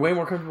mean, they're way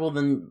more comfortable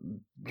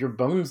than your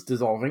bones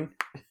dissolving.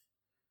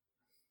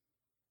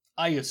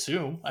 I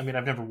assume. I mean,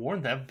 I've never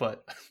worn them,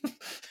 but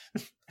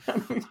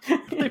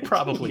they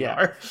probably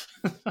are.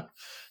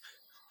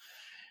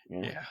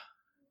 Yeah.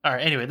 All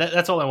right. Anyway,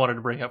 that's all I wanted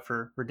to bring up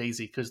for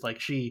Daisy, because like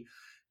she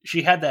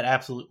had that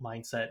absolute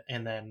mindset,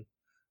 and then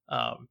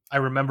I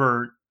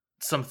remember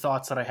some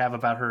thoughts that I have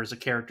about her as a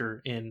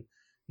character in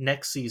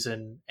next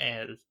season,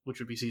 and which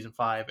would be season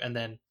 5, and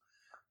then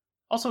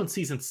also in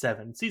season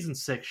 7, season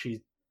 6.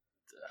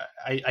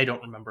 I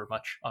don't remember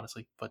much,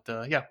 honestly, but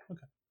yeah,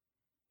 okay.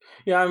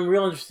 Yeah, I'm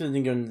real interested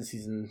in going to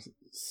season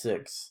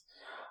 6.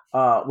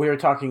 We were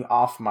talking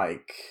off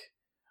mic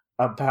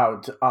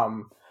about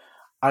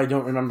I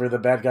don't remember the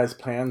bad guys'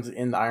 plans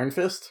in Iron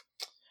Fist.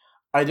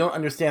 I don't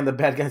understand the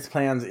bad guys'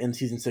 plans in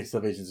season 6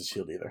 of Agents of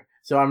S.H.I.E.L.D. either.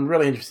 So I'm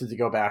really interested to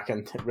go back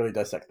and really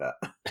dissect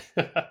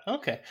that.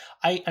 Okay.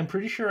 I'm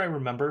pretty sure I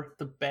remember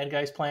the bad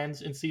guys'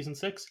 plans in season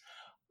 6.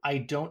 I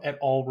don't at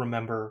all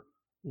remember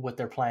what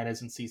their plan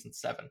is in season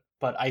 7.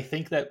 But I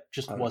think that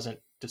just wasn't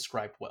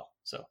described well.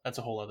 So that's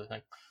a whole other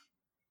thing.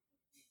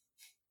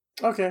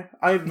 Okay.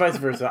 Vice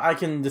versa. I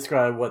can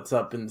describe what's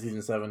up in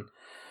season 7.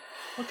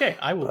 Okay,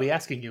 I will be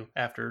asking you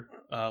after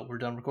we're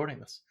done recording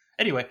this.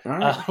 Anyway,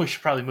 right. We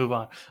should probably move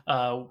on.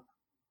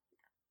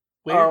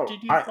 Where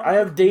did you? I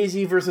have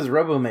Daisy versus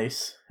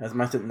Robomace as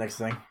my next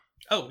thing.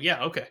 Oh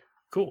yeah, okay,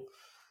 cool.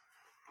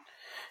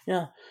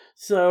 Yeah,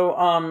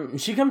 so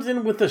she comes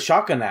in with the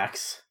shotgun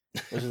axe,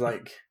 which is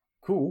like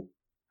cool.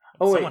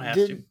 Oh someone wait,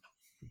 has to.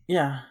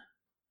 Yeah.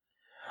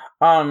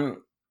 Oh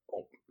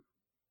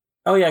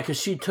yeah, because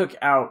she took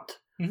out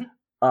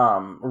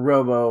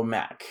Robo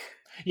Mac.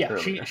 Yeah,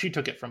 she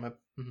took it from him.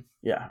 Mm-hmm.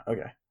 Yeah,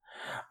 okay.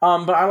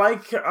 But I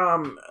like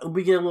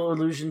we get a little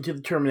allusion to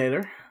the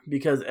Terminator,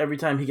 because every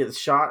time he gets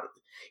shot,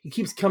 he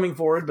keeps coming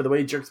forward, but the way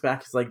he jerks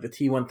back is like the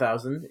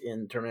T-1000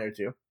 in Terminator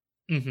 2.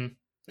 Mm-hmm.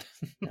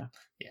 Yeah.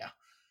 Yeah.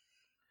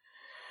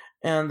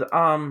 And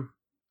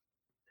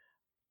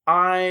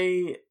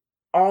I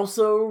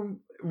also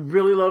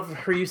really love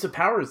her use of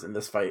powers in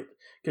this fight,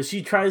 because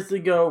she tries to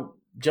go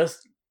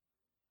just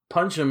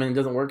punch him and it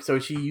doesn't work, so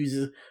she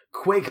uses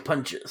quake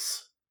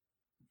punches.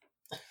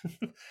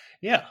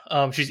 Yeah.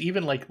 She's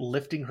even like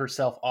lifting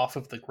herself off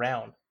of the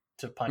ground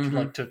to punch, Mhm.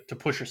 like to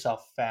push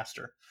herself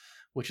faster,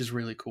 which is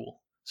really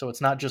cool. So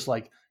it's not just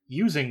like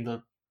using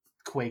the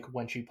quake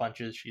when she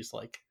punches, she's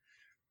like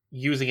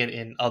using it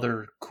in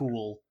other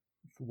cool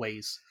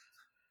ways.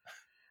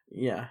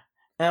 Yeah.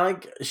 And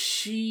like,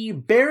 she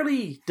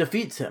barely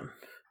defeats him.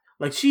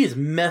 Like, she is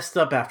messed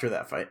up after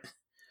that fight.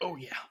 Oh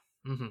yeah.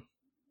 Mm-hmm.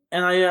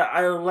 And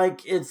I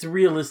like it's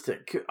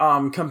realistic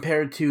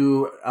compared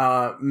to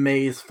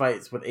May's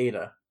fights with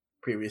Ada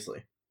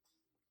previously.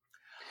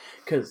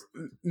 Because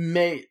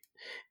May,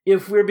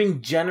 if we're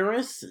being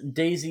generous,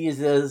 Daisy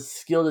is as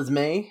skilled as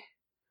May,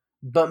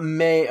 but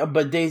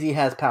Daisy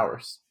has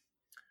powers.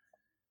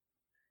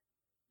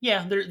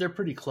 Yeah, they're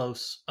pretty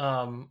close.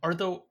 Are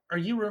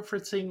you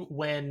referencing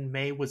when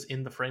May was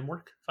in the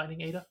framework fighting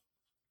Ada?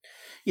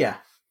 Yeah.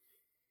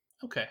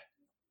 Okay.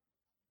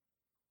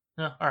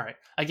 All right.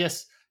 I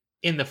guess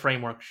in the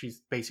framework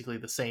she's basically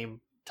the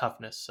same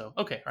toughness. So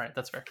okay, all right,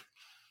 that's fair.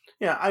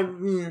 Yeah, I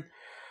mean,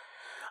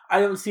 I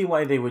don't see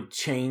why they would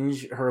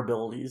change her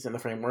abilities in the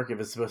framework if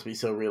it's supposed to be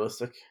so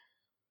realistic.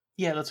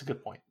 Yeah, that's a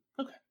good point.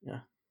 Okay.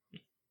 Yeah.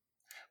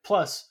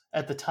 Plus,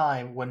 at the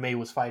time when May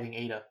was fighting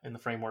Ada in the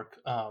framework,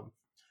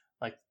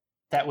 like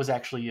that was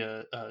actually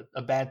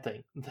a bad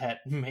thing that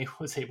May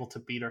was able to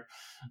beat her,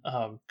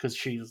 because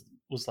she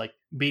was like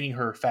beating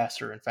her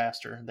faster and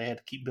faster, and they had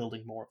to keep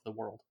building more of the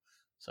world.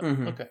 So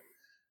okay.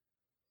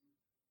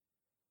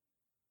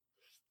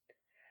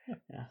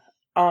 Yeah.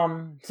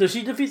 So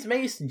she defeats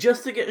Mace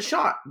just to get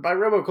shot by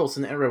Robo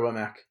Coulson and Robo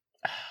Mac.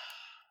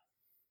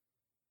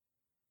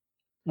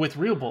 With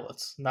real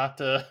bullets, not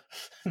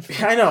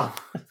I know.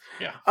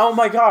 Yeah. Oh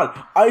my god,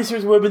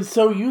 Icers would have been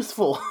so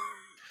useful.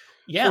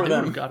 Yeah, for they them.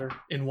 would have got her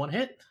in one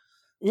hit.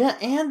 Yeah,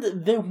 and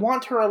they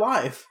want her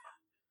alive.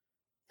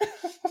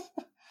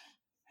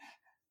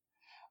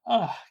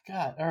 Oh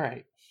God! All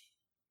right.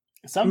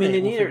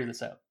 Someday we'll figure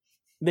this out.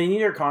 They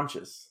need her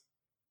conscious.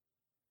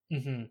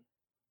 Mm-hmm.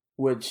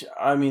 Which,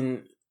 I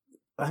mean,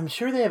 I'm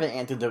sure they have an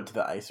antidote to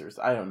the Icers.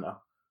 I don't know.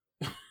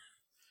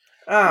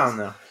 I don't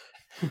know.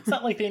 It's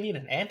not like they need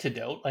an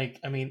antidote. Like,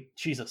 I mean,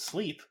 she's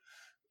asleep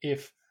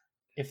if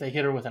they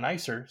hit her with an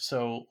Icer.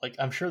 So, like,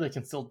 I'm sure they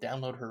can still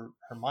download her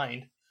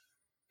mind.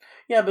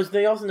 Yeah, but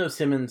they also know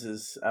Simmons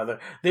is out there.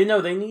 They know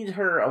they need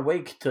her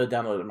awake to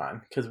download her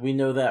mind, because we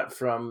know that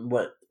from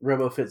what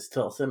RoboFits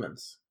tell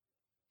Simmons.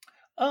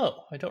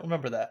 Oh, I don't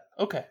remember that.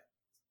 Okay.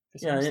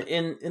 Yeah,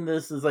 in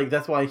this is like,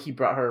 that's why he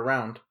brought her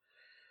around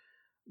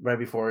right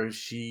before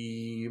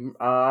she,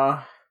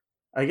 I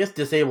guess,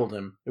 disabled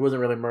him. It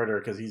wasn't really murder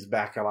because he's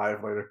back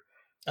alive later.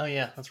 Oh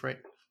yeah, that's right.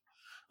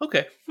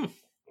 Okay.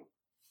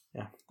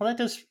 Yeah. Well,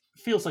 that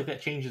feels like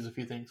that changes a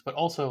few things, but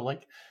also,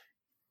 like,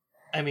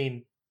 I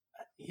mean,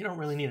 you don't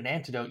really need an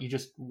antidote. You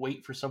just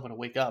wait for someone to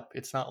wake up.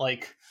 It's not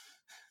like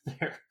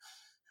they're.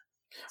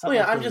 Well,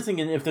 yeah, I'm just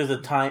thinking if there's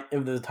a time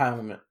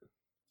limit.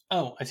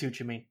 Oh, I see what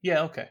you mean.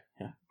 Yeah. Okay.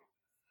 Yeah.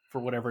 For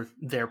whatever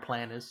their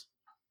plan is.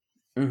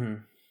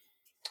 Mm-hmm.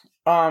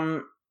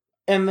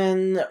 And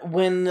then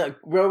when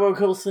Robo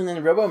Coulson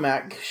and Robo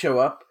Mac show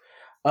up,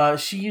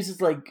 she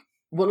uses like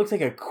what looks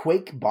like a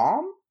quake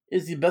bomb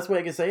is the best way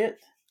I can say it,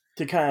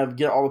 to kind of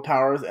get all the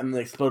powers and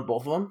then explode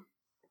both of them.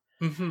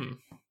 Mm-hmm.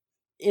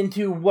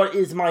 Into what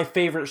is my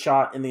favorite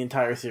shot in the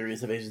entire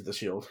series of Agents of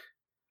S.H.I.E.L.D.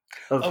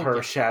 of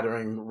her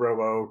shattering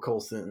Robo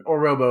Coulson or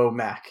Robo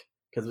Mac,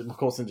 because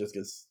Coulson just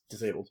gets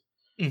disabled.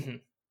 Mm-hmm.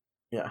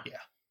 Yeah.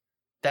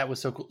 That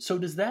was so cool. So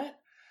does that?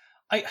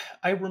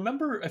 I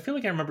remember. I feel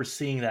like I remember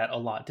seeing that a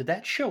lot. Did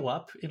that show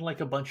up in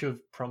like a bunch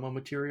of promo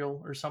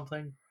material or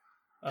something?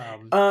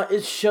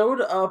 It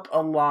showed up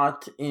a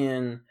lot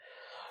in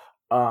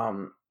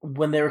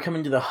when they were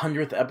coming to the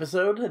 100th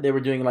episode. They were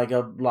doing like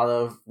a lot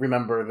of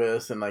remember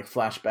this and like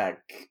flashback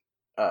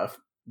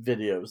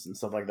videos and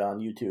stuff like that on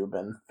YouTube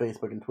and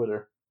Facebook and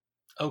Twitter.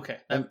 Okay,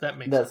 that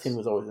makes sense. That scene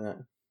was always in it.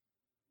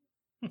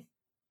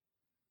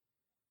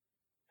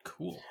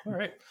 Cool. All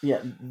right.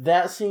 Yeah,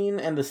 that scene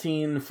and the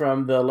scene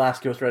from the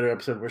last Ghost Rider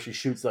episode where she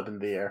shoots up in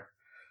the air.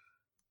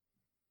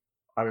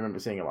 I remember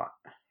seeing a lot.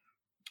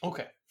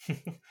 Okay.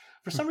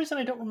 For some reason,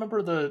 I don't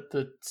remember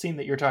the scene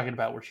that you're talking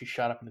about where she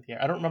shot up into the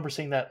air. I don't remember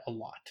seeing that a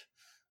lot.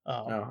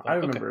 No, I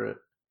remember it.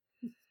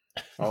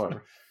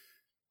 However.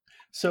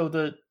 So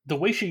the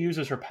way she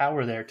uses her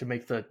power there to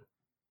make the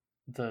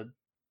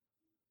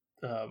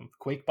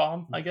quake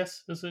bomb, I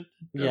guess, is it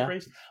the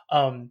phrase?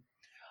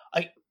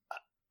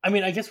 I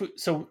mean, I guess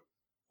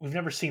we've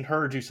never seen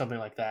her do something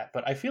like that,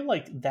 but I feel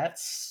like that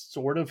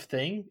sort of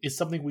thing is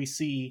something we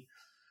see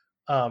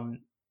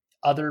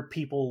other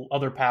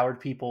powered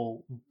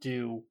people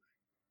do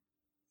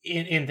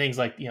in things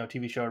like,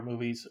 TV show or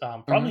movies,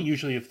 probably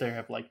usually if they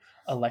have like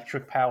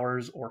electric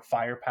powers or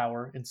fire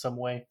power in some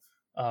way.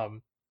 At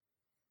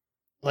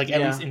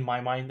least in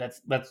my mind,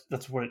 that's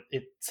what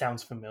it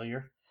sounds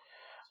familiar.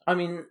 I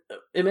mean,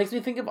 it makes me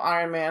think of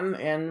Iron Man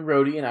and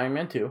Rhodey in Iron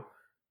Man 2.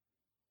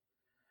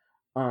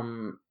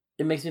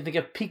 It makes me think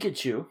of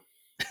Pikachu.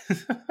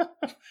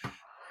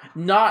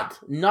 Not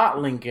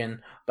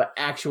Lincoln, but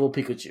actual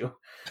Pikachu.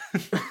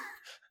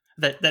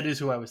 That is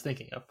who I was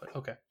thinking of, but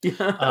okay.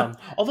 Yeah.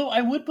 Although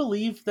I would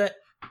believe that.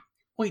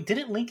 Wait,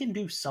 didn't Lincoln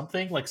do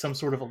something like some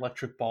sort of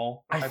electric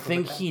ball? I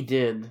think he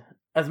did.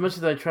 As much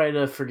as I try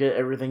to forget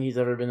everything he's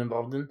ever been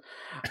involved in,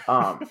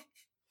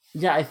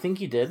 yeah, I think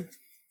he did.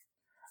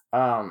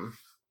 I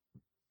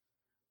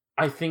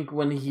think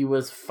when he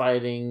was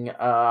fighting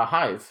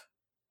Hive,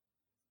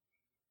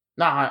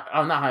 not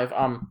Hive.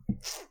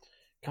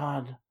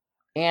 God,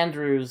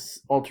 Andrew's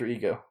alter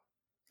ego.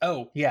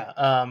 Oh yeah.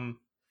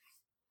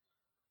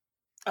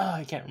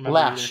 I can't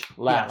remember.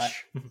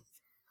 Lash.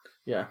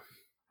 Yeah.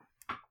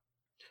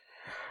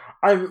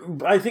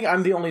 I think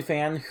I'm the only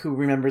fan who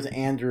remembers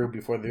Andrew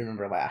before they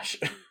remember Lash.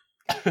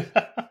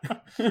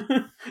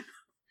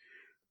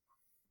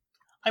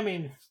 I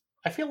mean,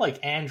 I feel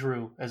like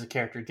Andrew as a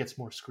character gets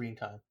more screen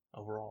time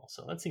overall,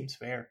 so that seems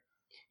fair.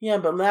 Yeah,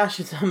 but Lash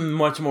is a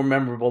much more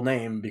memorable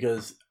name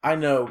because I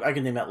know I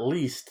can name at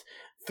least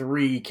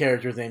 3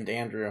 characters named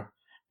Andrew,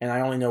 and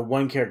I only know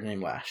 1 character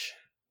named Lash.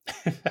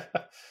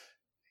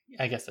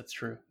 I guess that's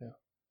true. Yeah.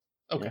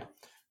 Okay.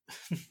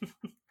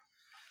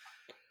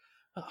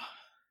 Yeah.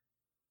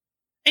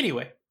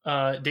 Anyway,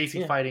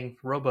 Daisy fighting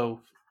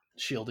Robo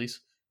Shieldies.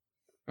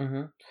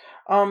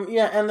 Mm-hmm.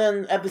 Yeah, and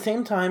then at the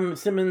same time,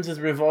 Simmons is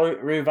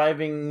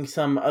reviving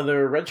some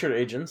other redshirt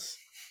agents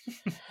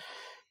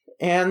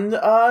and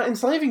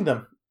enslaving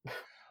them.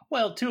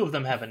 Well, 2 of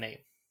them have a name.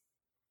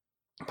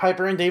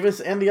 Piper and Davis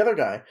and the other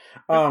guy.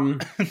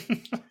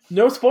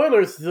 No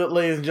spoilers,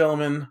 ladies and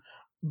gentlemen,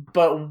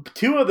 but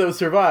 2 of those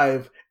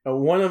survive,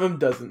 and 1 of them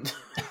doesn't.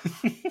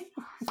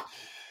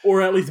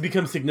 Or at least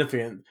become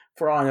significant.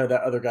 For all I know,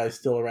 that other guy's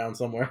still around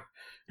somewhere.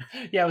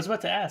 Yeah, I was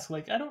about to ask.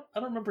 Like, I don't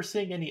remember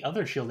seeing any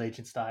other SHIELD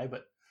agents die,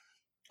 but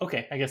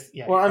okay, I guess.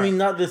 Yeah. Well, I mean,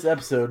 not this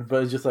episode,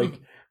 but it's just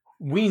like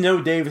we know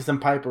Davis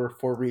and Piper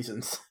for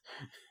reasons.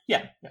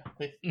 Yeah. Yeah.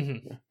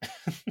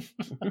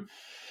 Mm-hmm.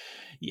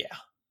 Yeah.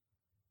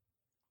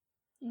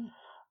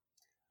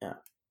 Yeah.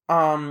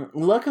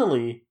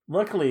 Luckily,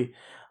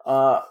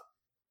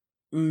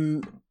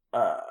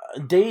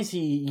 Daisy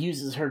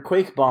uses her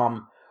Quake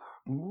Bomb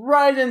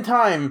right in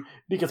time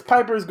because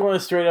Piper's going to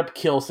straight up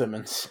kill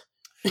Simmons.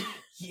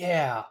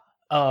 Yeah.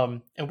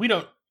 And we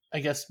don't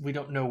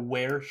know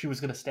where she was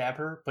going to stab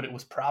her, but it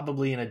was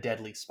probably in a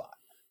deadly spot.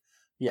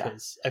 Yeah.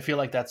 Because I feel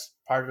like that's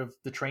part of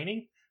the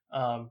training.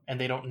 And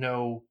they don't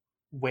know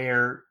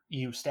where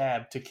you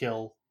stab to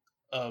kill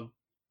a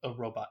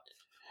robot.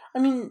 I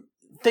mean,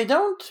 they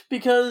don't,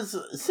 because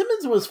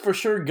Simmons was for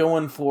sure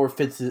going for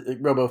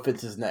Robo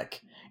Fitz's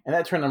neck, and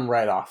that turned him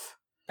right off.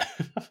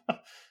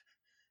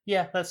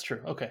 Yeah, that's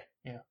true. Okay,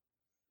 yeah.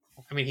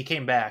 I mean, he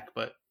came back,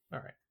 but all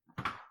right.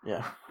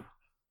 Yeah.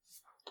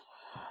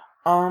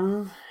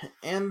 And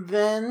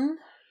then,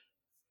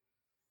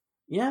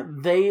 yeah,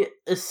 they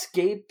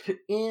escape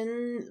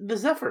in the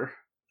Zephyr.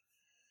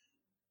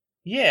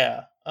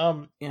 Yeah.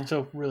 Yeah.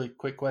 So, really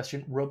quick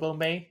question: Robo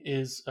May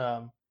is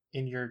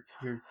in your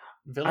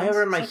villains? I have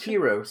her in my section?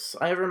 heroes.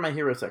 I have her in my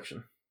hero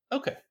section.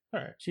 Okay. All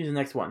right. She's the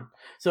next one.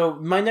 So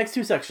my next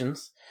 2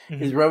 sections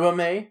is Robo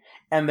May,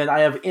 and then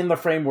I have In the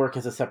Framework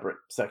as a separate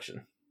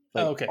section.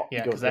 Like, okay.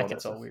 Yeah, because that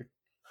gets all weird.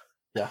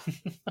 Yeah.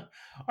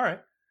 All right.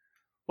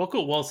 Well,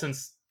 cool. Well,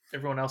 since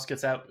everyone else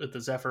gets out at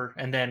the Zephyr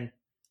and then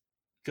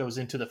goes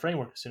into the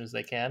Framework as soon as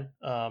they can,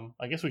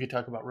 I guess we could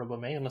talk about Robo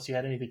May, unless you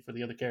had anything for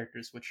the other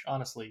characters, which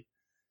honestly,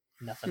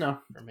 nothing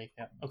for me.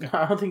 Yeah. Okay.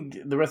 I don't think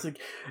the rest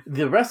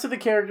of the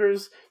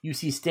characters you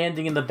see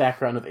standing in the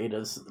background of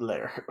Ada's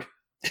lair.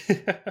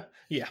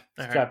 Yeah.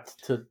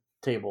 Strapped to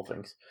table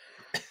things.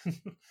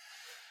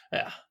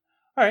 Yeah.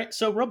 All right.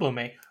 So Robo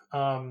May.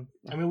 I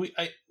mean,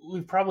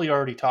 we've probably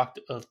already talked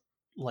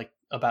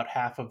about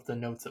half of the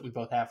notes that we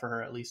both have for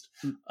her, at least.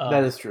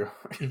 That is true.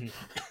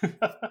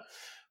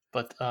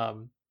 But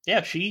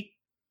yeah, she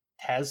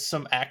has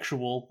some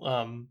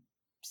actual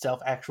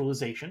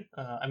self-actualization.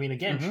 I mean,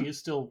 again, she is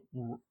still,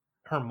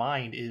 her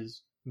mind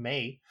is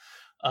May.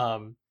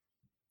 And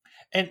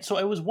so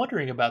I was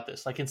wondering about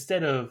this, like,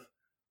 instead of,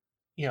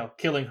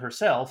 killing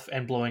herself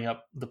and blowing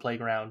up the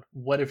playground,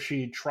 what if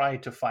she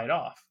tried to fight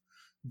off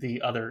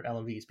the other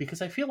LMVs?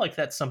 Because I feel like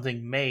that's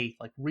something May,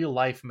 like real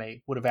life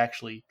May, would have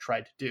actually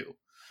tried to do.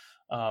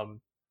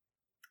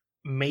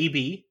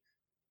 Maybe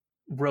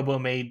Robo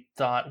May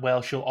thought,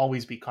 well, she'll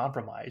always be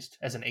compromised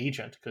as an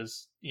agent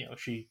because,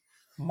 she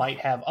might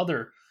have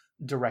other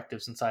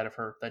directives inside of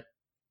her that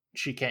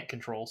she can't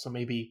control. So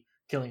maybe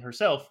killing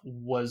herself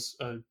was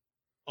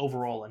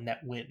overall a net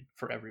win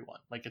for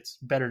everyone. Like, it's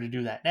better to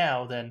do that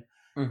now than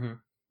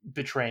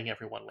betraying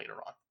everyone later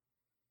on.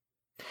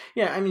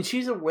 Yeah, I mean,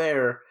 she's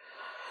aware.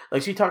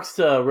 Like, she talks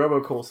to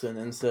Robo Coulson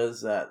and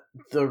says that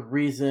the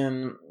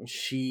reason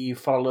she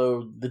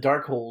followed the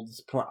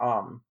Darkhold's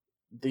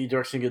the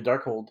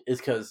Darkhold is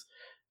because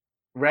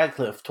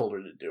Radcliffe told her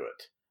to do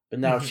it. But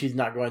now she's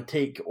not going to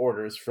take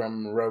orders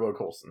from Robo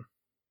Coulson.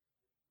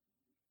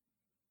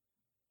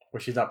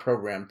 Or she's not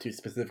programmed to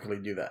specifically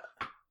do that.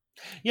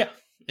 Yeah,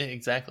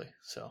 exactly.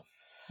 So.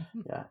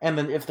 Yeah, and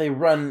then if they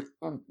run...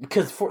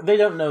 Because they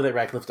don't know that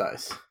Radcliffe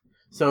dies.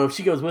 So if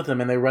she goes with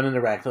them and they run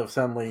into Radcliffe,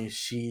 suddenly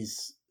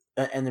she's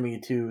an enemy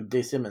to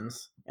Day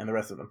Simmons and the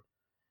rest of them.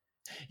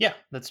 Yeah,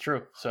 that's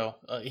true. So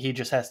he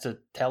just has to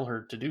tell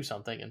her to do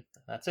something, and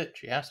that's it.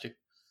 She has to.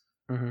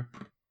 Mm-hmm.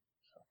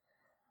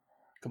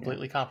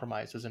 Completely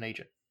compromised as an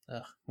agent.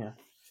 Ugh. Yeah.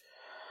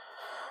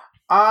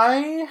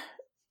 I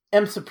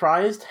am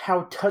surprised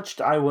how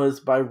touched I was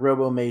by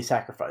Robo May's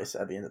sacrifice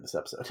at the end of this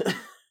episode.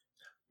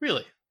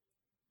 Really?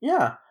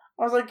 Yeah.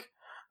 I was like,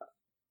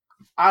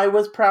 I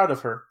was proud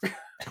of her.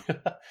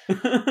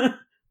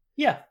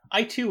 Yeah,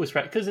 I too was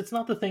proud, because it's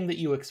not the thing that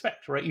you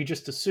expect, right? You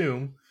just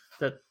assume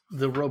that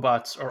the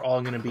robots are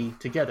all going to be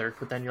together,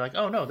 but then you're like,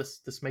 oh no,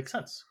 this makes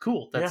sense.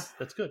 Cool, that's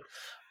good.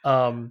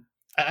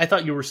 I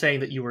thought you were saying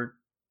that you were,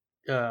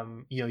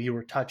 you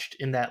were touched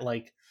in that,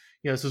 like,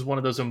 this is one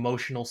of those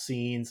emotional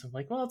scenes. I'm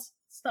like, well, it's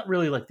not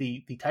really like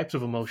the types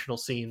of emotional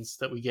scenes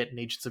that we get in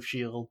Agents of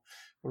S.H.I.E.L.D.,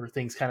 where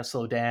things kind of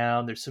slow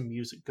down. There's some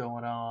music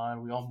going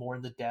on. We all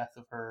mourn the death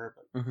of her,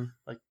 but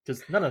like,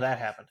 because none of that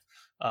happened.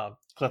 Because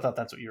I thought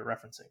that's what you were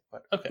referencing.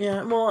 But okay,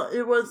 yeah. Well,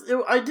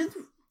 I did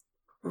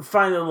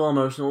find it a little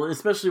emotional,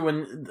 especially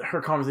when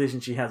her conversation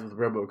she has with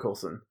Robo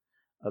Coulson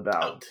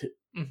about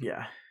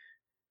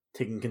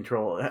taking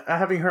control,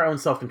 having her own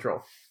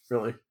self-control.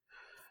 Really.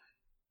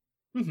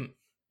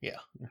 Yeah.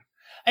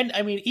 And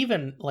I mean,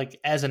 even like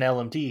as an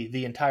LMD,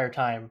 the entire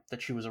time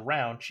that she was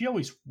around, she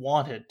always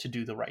wanted to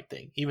do the right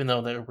thing, even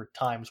though there were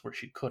times where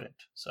she couldn't.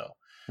 So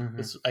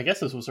I guess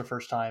this was her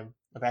first time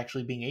of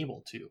actually being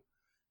able to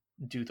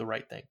do the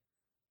right thing.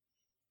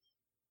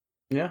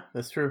 Yeah,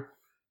 that's true.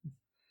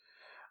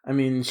 I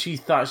mean, she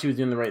thought she was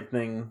doing the right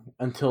thing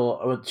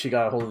until she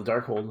got a hold of the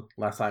Darkhold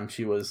last time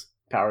she was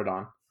powered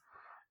on.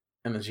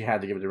 And then she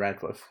had to give it to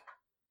Radcliffe.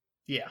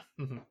 Yeah.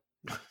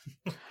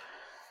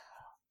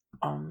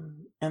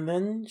 And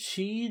then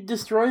she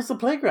destroys the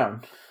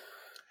playground.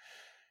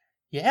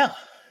 Yeah,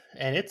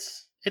 and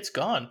it's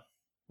gone.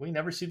 We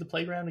never see the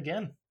playground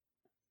again.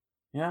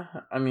 Yeah,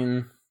 I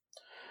mean,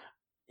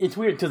 it's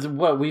weird because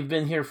we've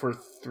been here for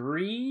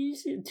 3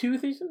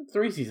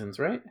 seasons,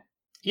 right?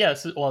 Yeah,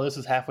 this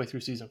is halfway through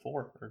season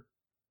 4. Or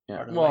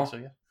yeah, well, so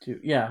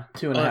yeah.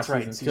 2.5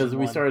 seasons because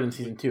we started in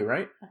season 2,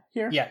 right?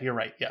 Here. Yeah, you're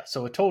right. Yeah,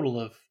 so a total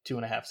of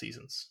 2.5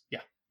 seasons.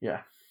 Yeah.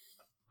 Yeah.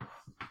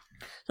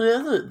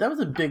 So that was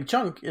a big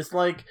chunk. It's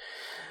like,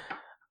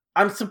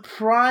 I'm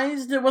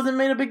surprised it wasn't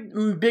made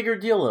a bigger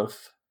deal of.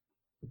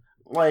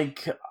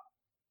 Like,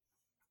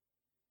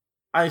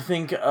 I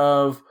think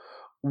of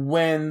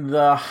when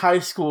the high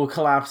school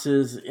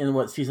collapses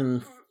in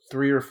season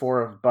 3 or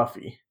 4 of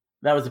Buffy.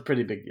 That was a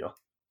pretty big deal.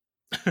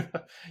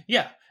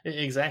 Yeah,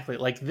 exactly.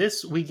 Like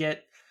this, we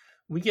get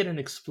an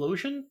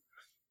explosion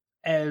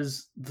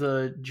as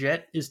the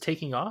jet is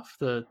taking off.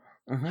 What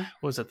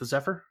was that? The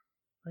Zephyr,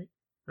 right?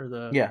 Or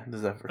the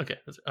Zephyr. Okay,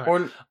 all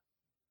right.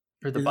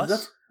 Or the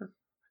bus?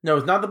 No,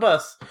 it's not the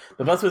bus.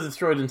 The bus was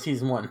destroyed in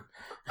season 1.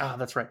 Ah,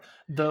 that's right.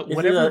 The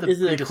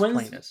biggest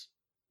plane is.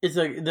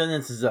 Then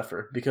it's a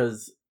Zephyr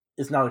because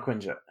it's not a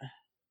Quinjet.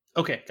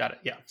 Okay, got it.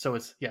 Yeah, so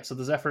so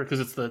the Zephyr, because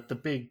it's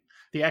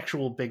the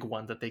actual big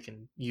one that they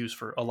can use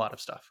for a lot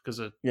of stuff. Because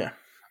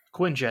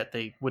Quinjet,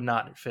 they would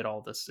not fit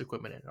all this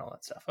equipment in and all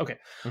that stuff. Okay.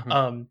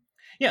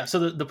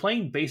 So the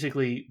plane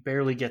basically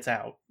barely gets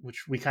out,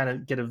 which we kind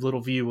of get a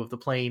little view of the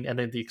plane and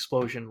then the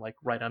explosion like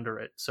right under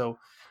it. So,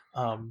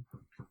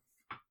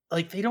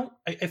 like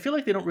I feel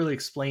like they don't really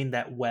explain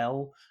that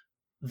well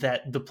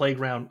that the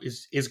playground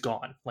is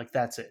gone. Like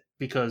that's it,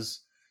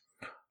 because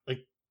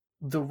like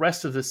the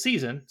rest of the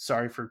season,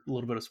 sorry for a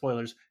little bit of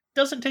spoilers,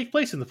 doesn't take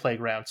place in the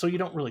playground. So you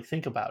don't really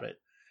think about it.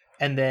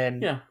 And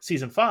then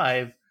season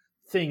 5,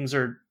 things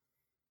are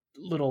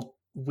a little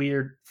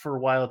weird for a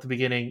while at the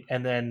beginning,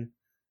 and then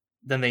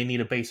they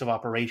need a base of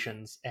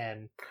operations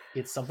and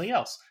it's something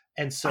else.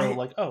 And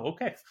so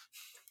okay.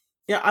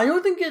 Yeah, I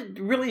don't think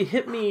it really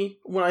hit me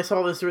when I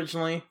saw this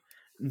originally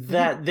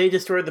that they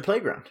destroyed the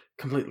playground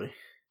completely.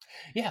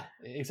 Yeah,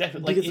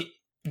 exactly. Because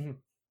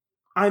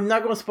I'm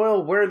not going to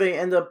spoil where they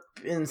end up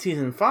in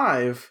season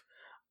 5,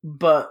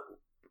 but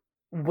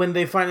when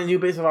they find a new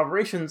base of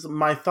operations,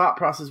 my thought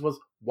process was,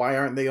 why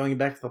aren't they going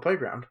back to the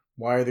playground?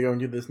 Why are they going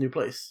to this new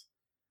place?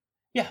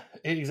 Yeah,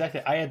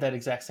 exactly. I had that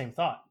exact same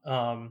thought.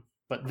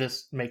 But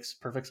this makes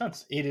perfect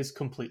sense. It is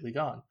completely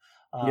gone.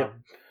 Yep.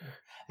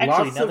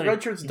 Actually, lots of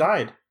red shirts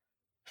died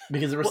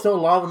because there were still a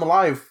lot of them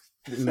alive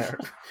in there.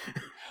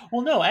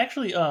 Well, no,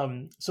 actually,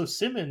 so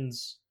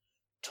Simmons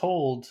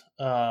told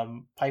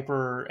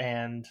Piper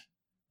and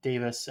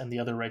Davis and the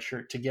other red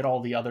shirt to get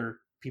all the other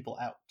people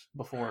out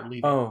before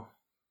leaving. Oh.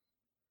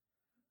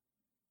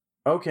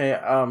 Okay.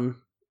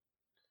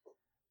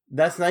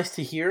 That's nice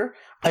to hear.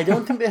 I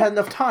don't think they had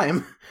enough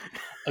time.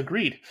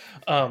 Agreed.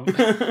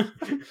 But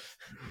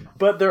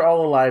they're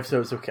all alive,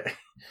 so it's okay.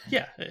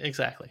 Yeah,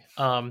 exactly.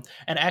 And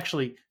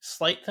actually,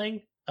 slight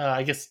thing,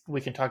 I guess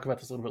we can talk about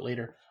this a little bit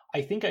later.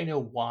 I think I know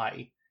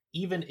why,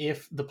 even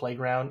if the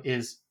playground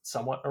is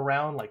somewhat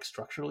around, like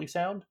structurally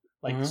sound,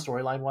 like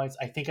storyline wise,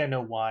 I think I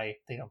know why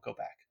they don't go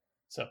back.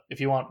 So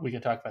if you want, we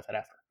can talk about that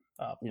after.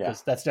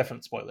 Because that's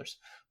definite spoilers.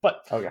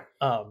 But okay.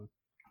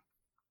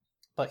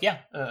 But yeah,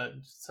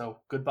 so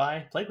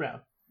goodbye,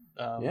 playground.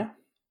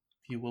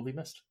 You will be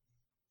missed.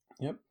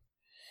 Yep.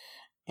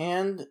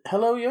 And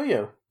hello,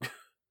 Yo-Yo.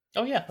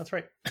 Oh yeah, that's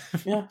right.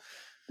 Yeah.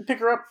 Pick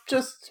her up.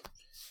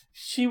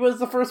 She was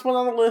the first one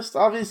on the list.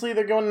 Obviously,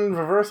 they're going in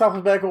reverse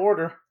alphabetical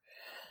order.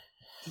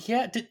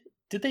 Yeah, did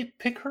they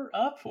pick her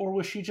up, or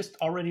was she just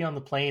already on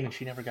the plane and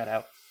she never got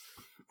out?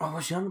 Oh,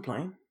 was she on the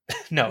plane?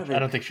 No, I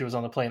don't think she was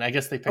on the plane. I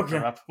guess they picked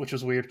her up, which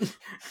was weird.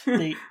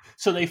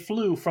 So they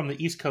flew from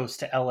the East Coast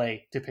to LA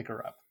to pick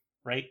her up,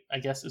 right? I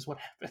guess is what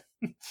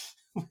happened.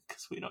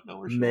 Because we don't know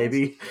where she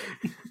was.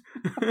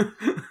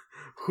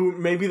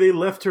 Maybe they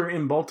left her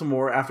in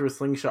Baltimore after a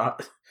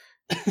slingshot.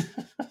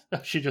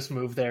 She just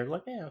moved there.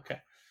 Like, yeah, okay.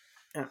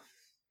 Yeah.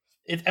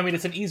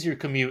 It's an easier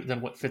commute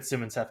than what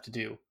Fitzsimmons have to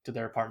do to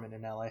their apartment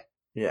in LA.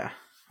 Yeah,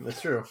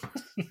 that's true.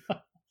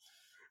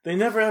 They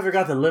never ever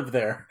got to live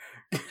there.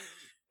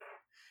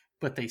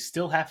 But they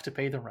still have to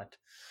pay the rent.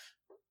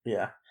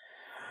 Yeah.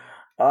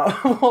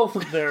 Well,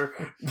 their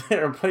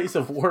place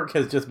of work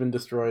has just been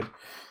destroyed.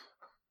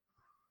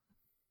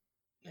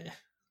 Yeah.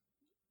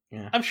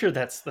 I'm sure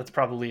that's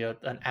probably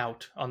an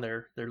out on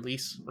their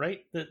lease,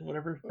 right?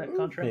 Whatever that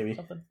contract. Maybe.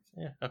 Something.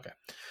 Yeah. Okay.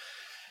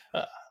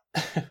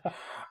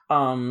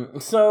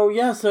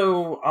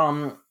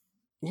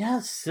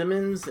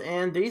 Simmons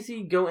and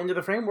Daisy go into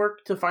the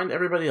framework to find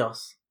everybody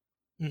else.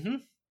 Mm-hmm.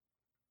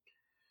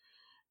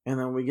 And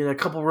then we get a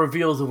couple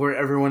reveals of where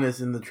everyone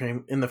is in the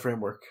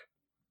framework.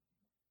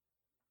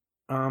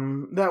 That I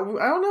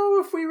don't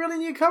know if we really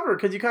need to cover,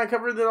 because you kind of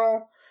covered it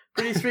all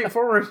pretty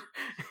straightforward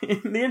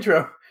in the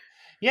intro.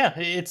 Yeah,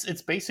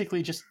 it's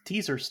basically just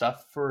teaser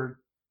stuff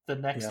for the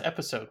next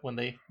episode when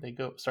they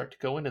start to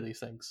go into these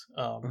things.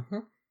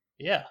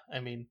 Yeah, I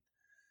mean,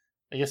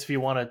 I guess if you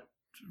want to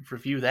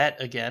review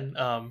that again,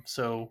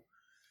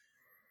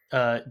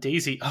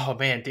 Daisy. Oh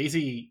man,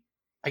 Daisy.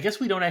 I guess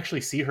we don't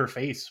actually see her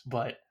face,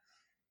 but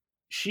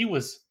she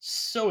was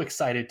so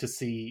excited to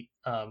see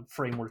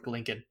Framework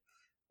Lincoln,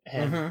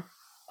 and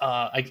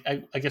I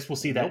guess we'll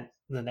see that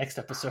in the next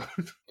episode.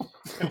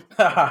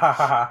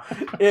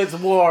 It's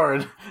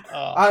Ward.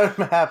 I'm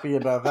happy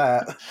about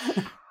that.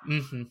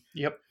 Mm-hmm.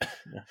 Yep.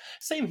 Yeah.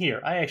 Same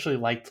here. I actually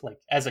liked, like,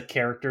 as a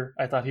character,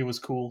 I thought he was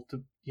cool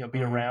to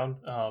be around.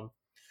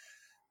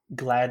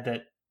 Glad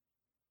that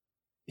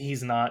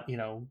he's not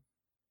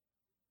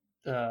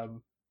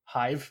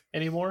Hive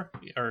anymore,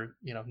 or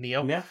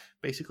Neo. Yeah.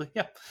 Basically.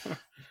 Yeah.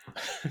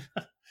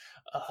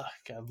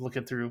 I'm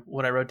looking through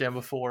what I wrote down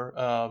before.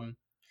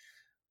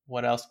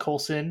 What else?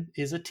 Coulson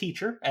is a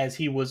teacher, as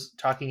he was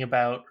talking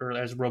about, or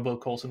as Robo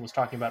Coulson was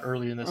talking about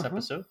earlier in this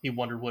episode. He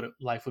wondered what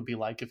life would be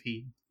like if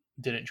he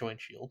didn't join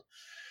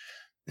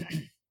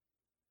S.H.I.E.L.D.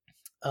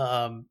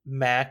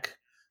 Mac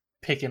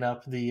picking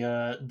up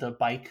the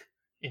bike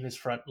in his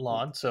front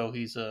lawn, so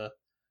he's I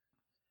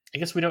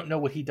guess we don't know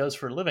what he does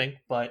for a living,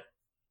 but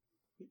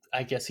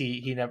I guess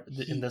he never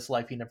in this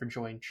life he never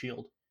joined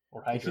S.H.I.E.L.D.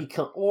 or Hydra.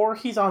 Or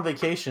he's on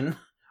vacation.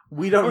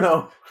 We don't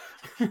know.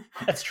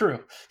 That's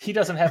true. He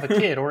doesn't have a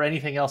kid or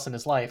anything else in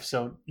his life,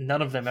 so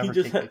none of them ever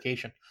take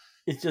vacation.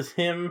 It's just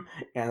him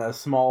and a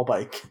small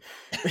bike.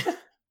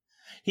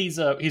 He's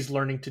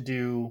learning to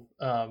do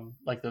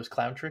like those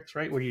clown tricks,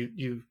 right? Where you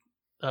you're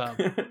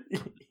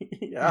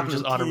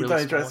just on a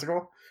really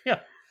tricycle. Yeah,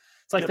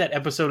 it's like that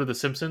episode of The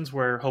Simpsons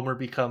where Homer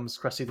becomes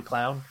Krusty the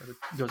Clown, or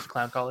goes to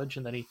clown college,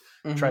 and then he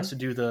tries to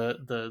do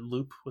the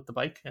loop with the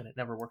bike, and it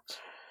never works.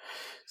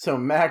 So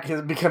Mac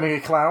is becoming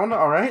a clown.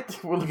 All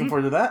right, we're looking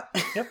forward to that.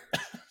 Yep.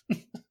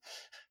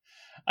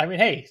 I mean,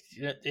 hey,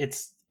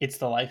 it's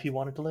the life he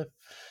wanted to live.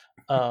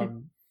 Yeah.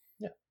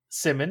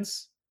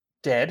 Simmons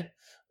dead.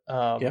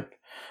 Yep.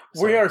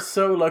 We are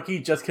so lucky.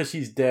 Just because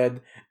she's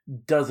dead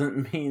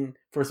doesn't mean,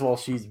 first of all,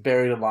 she's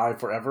buried alive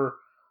forever,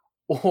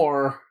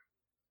 or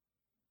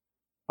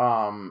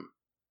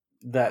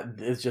that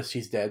it's just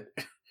she's dead.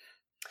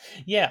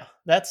 Yeah,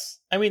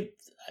 I mean,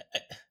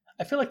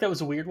 I feel like that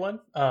was a weird one.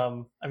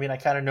 I mean, I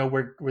kind of know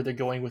where they're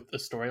going with the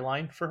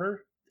storyline for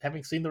her,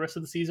 having seen the rest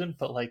of the season,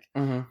 but like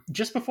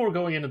just before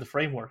going into the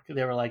framework,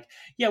 they were like,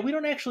 yeah, we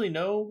don't actually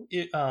know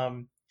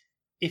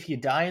if you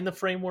die in the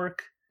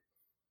framework,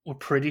 we're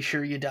pretty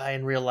sure you die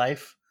in real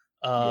life.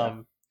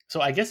 So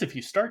I guess if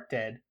you start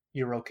dead,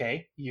 you're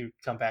okay. You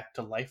come back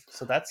to life.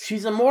 So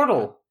she's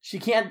immortal. She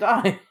can't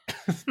die.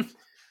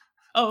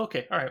 Oh,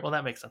 okay. All right. Well,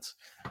 that makes sense.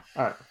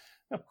 All right.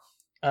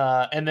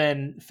 And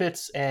then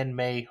Fitz and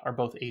May are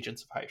both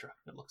agents of Hydra,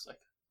 it looks like.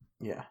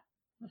 Yeah.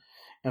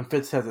 And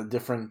Fitz has a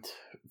different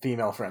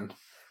female friend,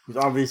 who's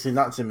obviously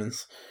not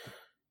Simmons.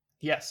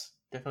 Yes,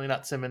 definitely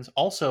not Simmons.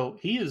 Also,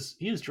 he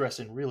is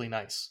dressing really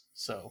nice.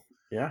 So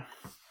Yeah.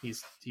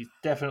 He's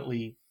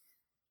definitely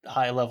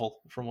high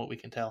level from what we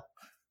can tell.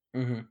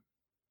 Mm-hmm.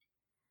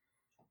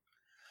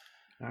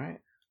 All right.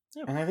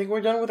 Yep. And I think we're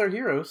done with our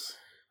heroes.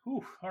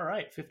 Ooh, all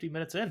right, 50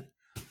 minutes in.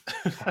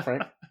 All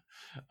right.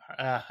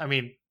 I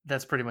mean,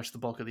 that's pretty much the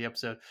bulk of the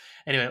episode.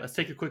 Anyway, let's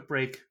take a quick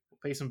break,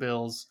 pay some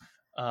bills.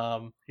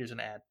 Here's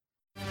an ad.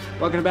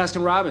 Welcome to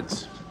Baskin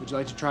Robbins. Would you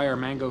like to try our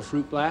mango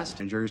fruit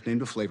blast? And Jerry's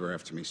named a flavor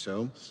after me,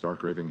 so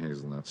Stark Raving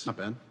Hazelnuts. not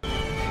bad.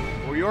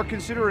 For your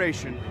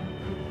consideration,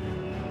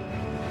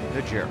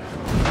 the Jerry.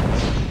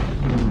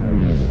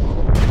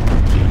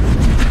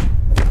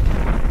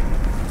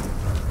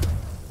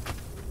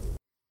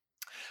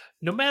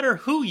 No matter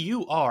who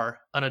you are,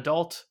 an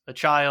adult, a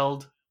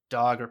child,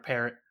 dog, or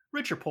parrot,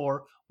 rich or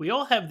poor, we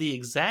all have the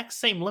exact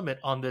same limit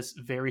on this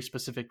very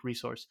specific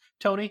resource.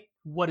 Tony,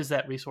 what is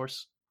that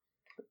resource?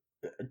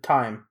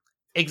 Time.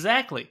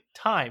 Exactly,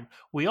 time.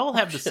 We all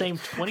have the same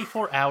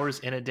 24 hours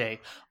in a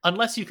day,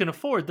 unless you can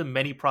afford the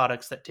many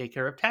products that take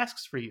care of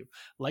tasks for you,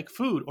 like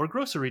food or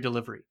grocery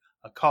delivery,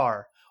 a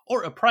car,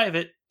 or a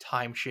private,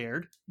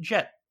 time-shared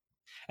jet.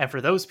 And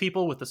for those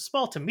people with a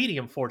small to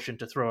medium fortune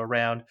to throw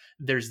around,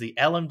 there's the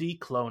LMD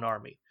Clone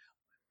Army.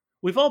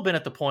 We've all been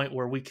at the point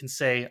where we can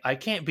say, I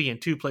can't be in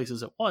 2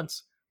 places at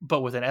once, but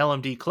with an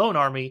LMD Clone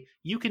Army,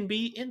 you can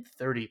be in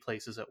 30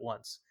 places at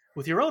once.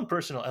 With your own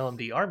personal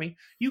LMD army,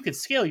 you can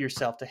scale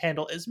yourself to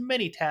handle as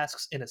many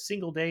tasks in a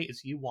single day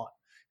as you want.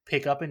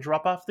 Pick up and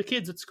drop off the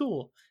kids at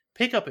school.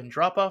 Pick up and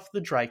drop off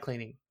the dry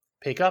cleaning.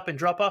 Pick up and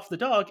drop off the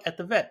dog at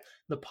the vet.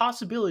 The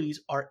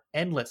possibilities are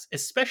endless,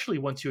 especially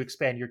once you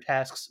expand your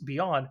tasks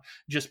beyond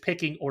just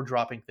picking or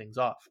dropping things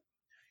off.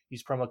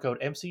 Use promo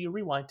code MCU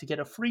Rewind to get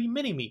a free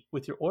mini-me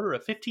with your order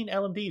of 15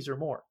 LMDs or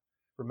more.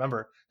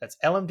 Remember, that's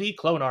LMD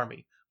Clone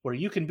Army, where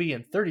you can be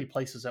in 30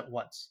 places at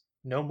once.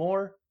 No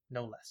more,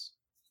 no less.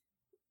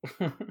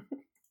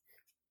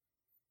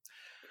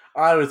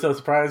 I was so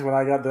surprised when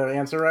I got the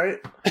answer right.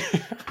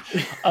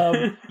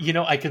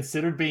 I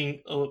considered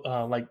being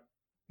like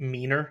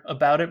meaner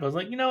about it, but I was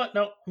like, you know what?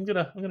 No, I'm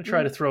gonna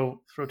try to throw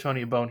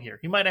Tony a bone here.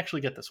 He might actually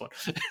get this one.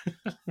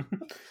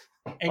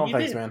 And you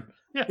thanks, did. man.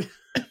 Yeah.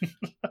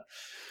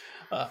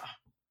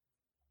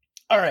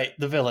 All right,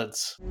 the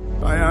villains.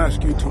 I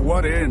ask you, to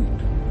what end?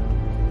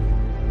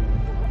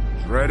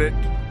 Dread it?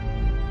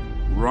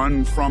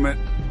 Run from it?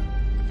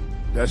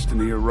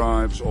 Destiny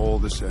arrives all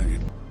the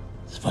same.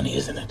 It's funny,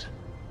 isn't it?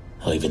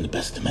 How even the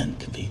best of men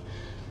can be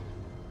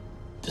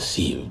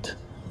deceived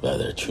by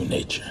their true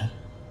nature.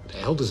 What the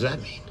hell does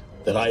that mean?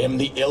 That I am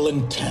the ill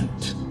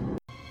intent.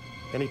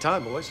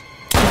 Anytime, boys.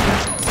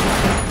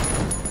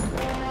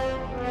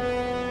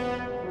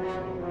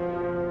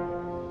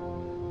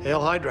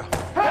 Hail Hydra.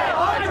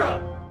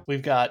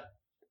 We've got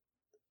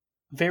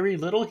very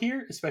little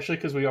here, especially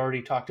because we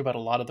already talked about a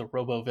lot of the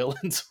robo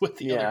villains with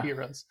the other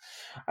heroes.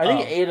 I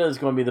think Ada is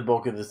going to be the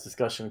bulk of this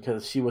discussion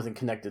because she wasn't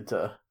connected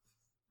to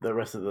the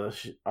rest of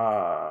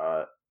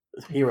the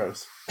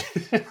heroes.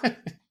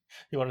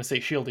 You want to say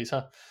shieldies,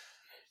 huh?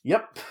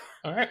 Yep.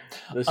 All right.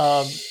 The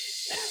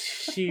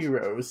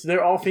sheroes.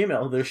 They're all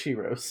female. They're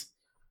sheroes.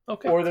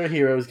 Okay. Or they're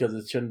heroes because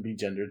it shouldn't be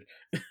gendered.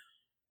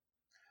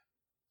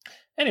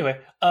 Anyway,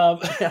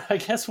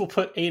 I guess we'll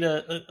put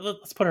Ada.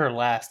 Let's put her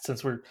last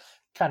since we're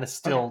kind of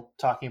still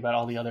talking about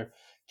all the other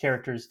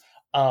characters.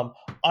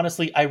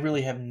 Honestly, I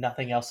really have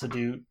nothing else to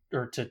do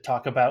or to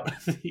talk about.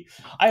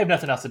 I have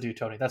nothing else to do,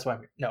 Tony. That's why I'm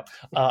here. No,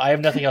 I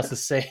have nothing else to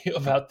say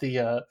about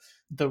the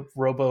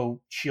Robo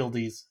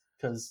Shieldies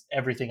because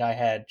everything I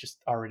had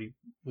just already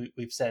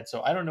we've said.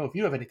 So I don't know if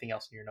you have anything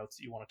else in your notes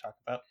that you want to talk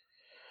about.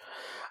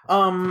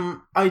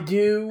 I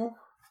do.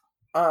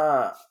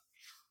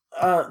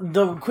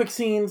 The quick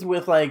scenes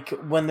with like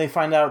when they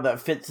find out that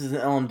Fitz is an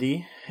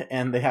LMD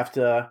and they have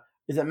to.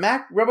 Is it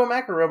Robo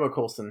Mac or Robo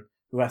Coulson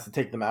who has to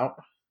take them out?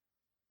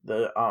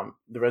 The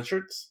red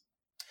shirts.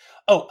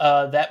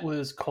 Oh, that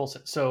was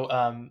Coulson.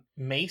 So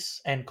Mace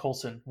and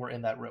Coulson were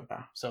in that room.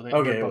 So they're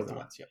both the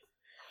ones. Yep.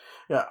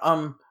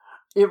 Yeah.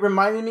 It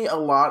reminded me a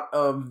lot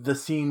of the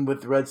scene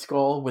with Red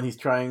Skull when he's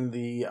trying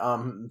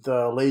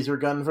the laser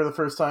gun for the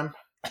first time.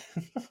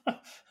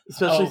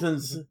 Especially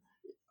since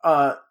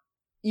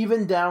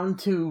even down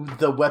to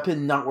the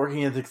weapon not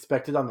working as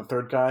expected on the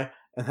third guy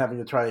and having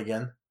to try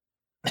again.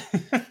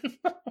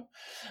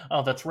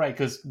 Oh, that's right,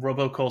 because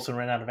Robo Coulson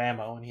ran out of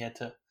ammo and he had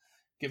to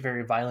get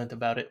very violent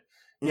about it.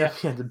 Yeah,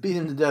 he had to beat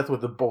him to death with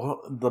the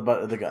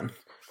butt of the gun.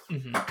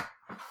 Mm-hmm.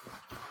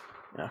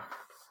 Yeah.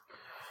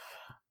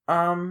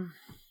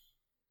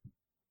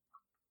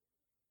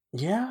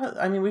 Yeah,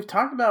 I mean, we've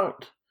talked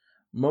about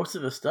most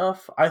of the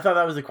stuff. I thought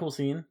that was a cool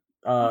scene.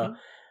 The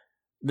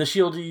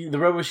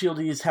Robo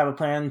Shieldies have a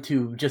plan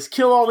to just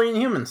kill all the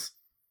Inhumans.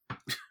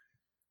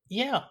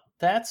 Yeah,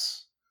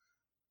 that's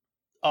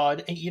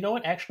odd. And you know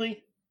what?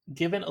 Actually,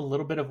 given a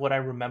little bit of what I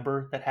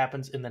remember that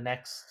happens in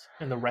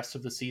the rest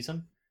of the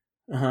season,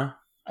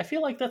 I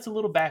feel like that's a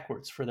little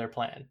backwards for their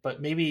plan.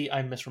 But maybe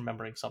I'm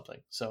misremembering something.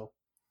 So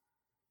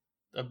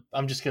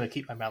I'm just gonna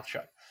keep my mouth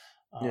shut.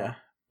 Yeah.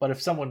 But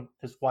if someone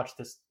has watched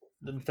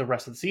the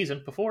rest of the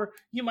season before,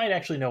 you might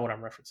actually know what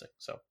I'm referencing.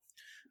 So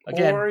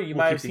Again, or you we'll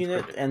might keep have seen these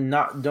it cryptic. and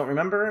don't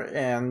remember,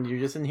 and you're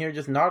just in here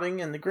just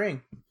nodding and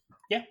agreeing.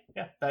 Yeah,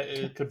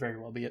 it could very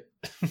well be it.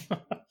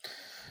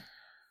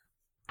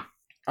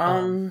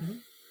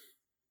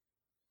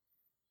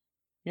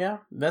 Yeah,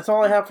 that's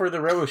all I have for the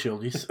Robo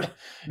Shieldies.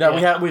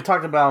 that we've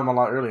talked about them a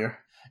lot earlier.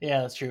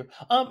 Yeah, that's true.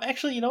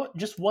 Actually, you know what?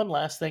 Just one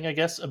last thing, I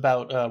guess,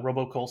 about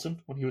Robo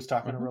Coulson when he was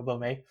talking to Robo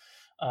May.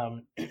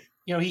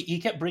 You know, he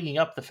kept bringing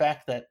up the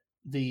fact that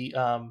the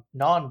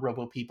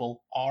non-Robo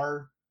people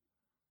are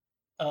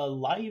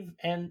alive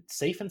and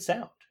safe and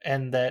sound,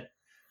 and that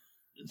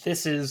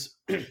this is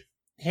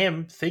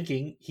him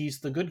thinking he's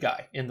the good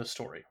guy in the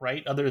story,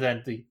 right? Other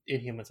than the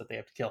Inhumans that they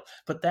have to kill.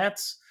 But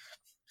that's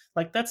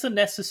a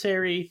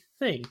necessary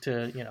thing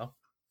to, you know,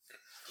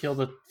 kill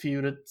the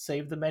few to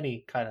save the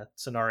many kind of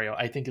scenario,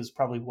 I think is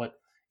probably what,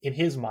 in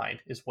his mind,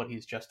 is what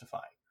he's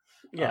justifying.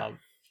 Yeah.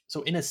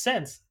 So in a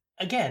sense,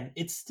 again,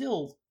 it's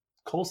still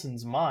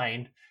Coulson's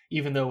mind,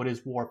 even though it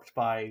is warped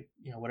by,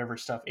 you know, whatever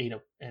stuff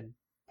Ada and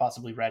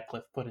possibly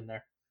Radcliffe put in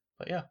there.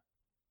 But yeah.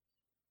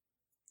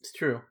 It's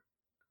true.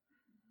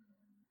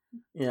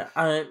 Yeah,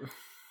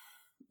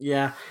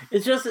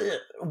 it's just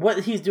what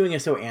he's doing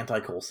is so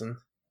anti-Coulson.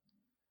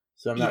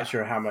 So I'm not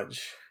sure how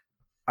much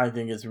I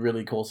think is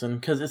really Coulson,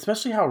 because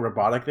especially how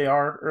robotic they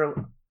are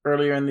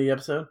earlier in the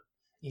episode.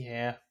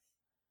 Yeah.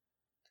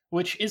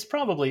 Which is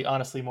probably,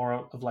 honestly, more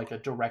of like a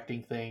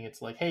directing thing.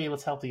 It's like, hey,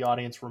 let's help the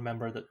audience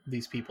remember that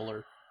these people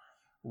are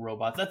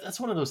robots. That's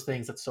one of those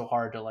things that's so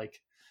hard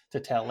to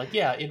tell. Like,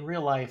 yeah, in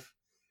real life,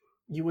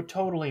 you would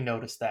totally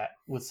notice that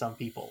with some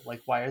people.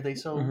 Like, why are they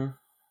so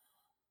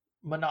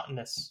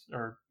monotonous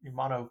or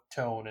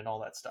monotone and all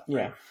that stuff?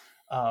 Yeah.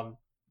 Right?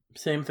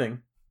 Same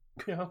thing.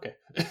 Yeah, okay.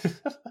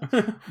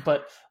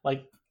 But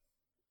like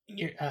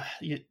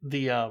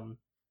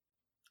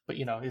but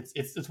you know,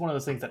 it's one of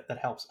those things that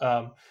helps.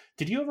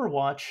 Did you ever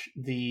watch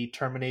the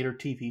Terminator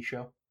TV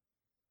show?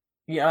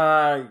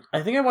 Yeah,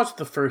 I think I watched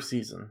the first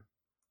season.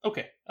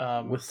 Okay.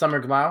 With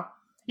Summer Glau?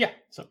 Yeah.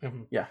 So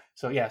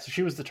So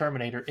she was the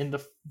Terminator. In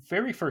the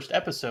very first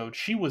episode,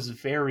 she was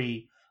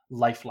very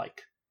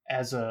lifelike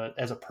as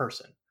a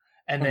person.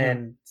 And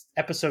then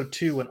episode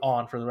 2 and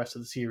on for the rest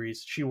of the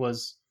series, she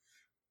was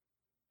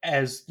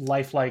as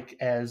lifelike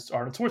as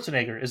Arnold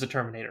Schwarzenegger is a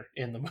Terminator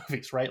in the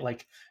movies, right?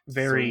 Like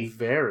very.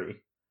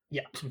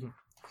 Yeah.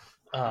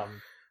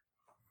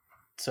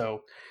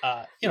 So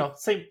you know,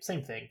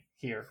 same thing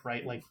here,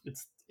 right? Like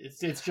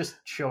it's just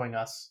showing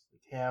us,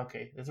 yeah,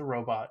 okay, there's a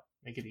robot,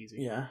 make it easy.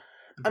 Yeah.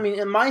 I mean,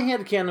 in my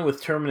headcanon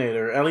with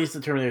Terminator, at least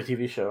the Terminator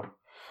TV show,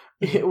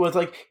 it was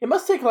like, it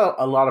must take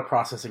a lot of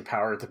processing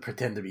power to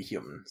pretend to be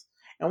humans.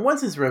 And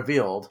once it's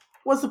revealed,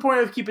 what's the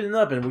point of keeping it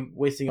up and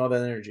wasting all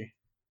that energy?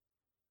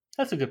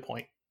 That's a good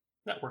point.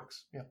 That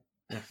works. Yeah.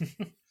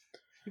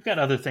 You've got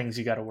other things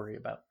you got to worry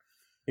about.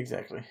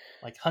 Exactly.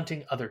 Like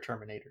hunting other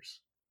Terminators.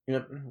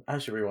 Yep. I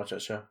should rewatch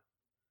that show.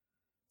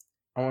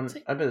 I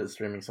bet it's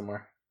streaming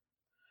somewhere.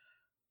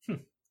 Yeah,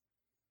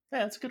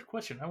 that's a good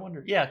question. I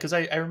wonder. Yeah, because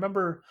I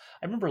remember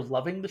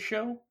loving the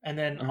show, and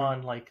then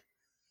on like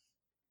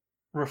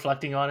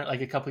reflecting on it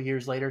like a couple of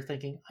years later,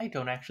 thinking I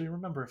don't actually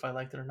remember if I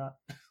liked it or not.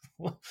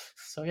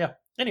 So yeah.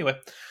 Anyway,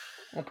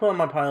 I'll put on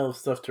my pile of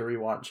stuff to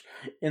rewatch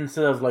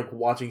instead of like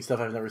watching stuff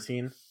I've never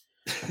seen.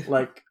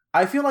 Like,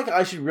 I feel like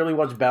I should really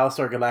watch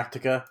Battlestar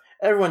Galactica.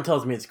 Everyone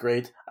tells me it's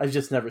great. I've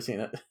just never seen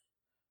it.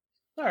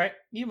 All right,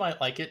 you might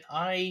like it.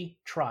 I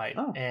tried,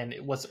 and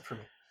it wasn't for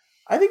me.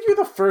 I think you're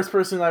the first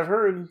person I've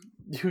heard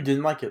who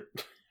didn't like it.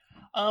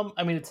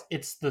 I mean,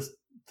 it's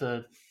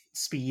the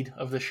speed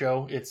of the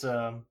show. It's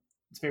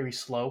very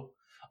slow.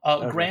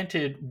 Okay.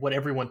 Granted, what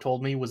everyone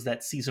told me was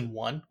that season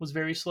 1 was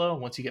very slow.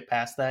 Once you get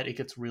past that, it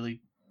gets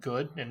really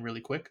good and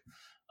really quick.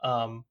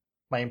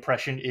 My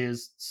impression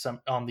is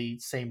on the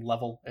same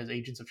level as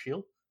Agents of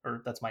S.H.I.E.L.D.,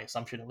 or that's my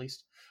assumption at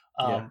least.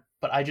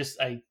 But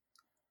I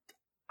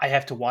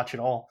have to watch it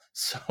all.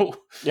 So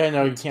yeah,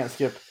 no, you can't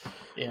skip.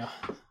 Yeah.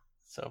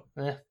 So,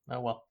 oh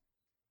well.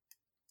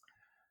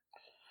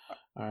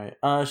 All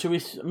right. Should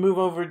we move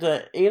over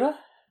to Ada?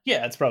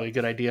 Yeah, it's probably a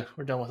good idea.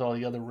 We're done with all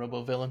the other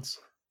Robo villains,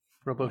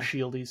 Robo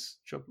Shieldies,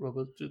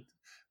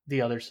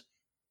 the others.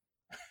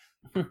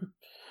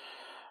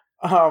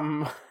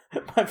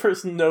 My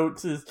first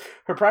note is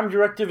her prime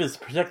directive is to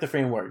protect the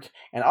framework,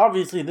 and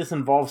obviously this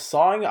involves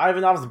sawing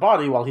Ivanov's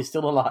body while he's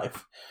still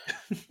alive.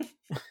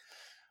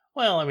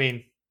 Well, I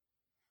mean,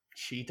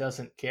 she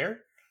doesn't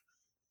care.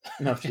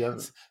 No, she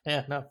doesn't.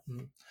 Yeah, no.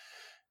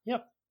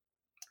 Yep.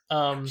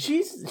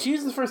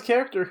 She's the first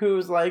character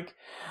who's like,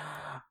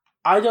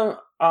 I don't.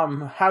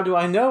 How do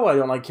I know I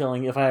don't like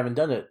killing if I haven't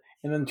done it?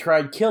 And then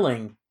tried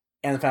killing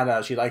and found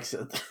out she likes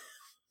it.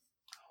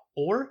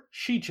 Or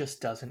she just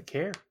doesn't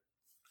care.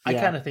 I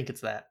kind of think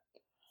it's that.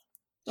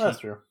 That's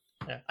true.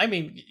 Yeah. I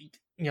mean,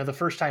 you know, the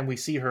first time we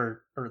see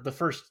her, or the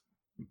first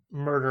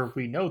murder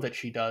we know that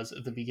she does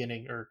at the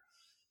beginning, or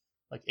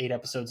like 8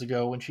 episodes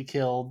ago when she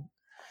killed,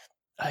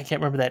 I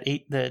can't remember the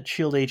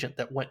S.H.I.E.L.D. agent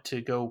that went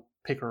to go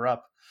pick her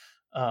up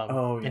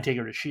and take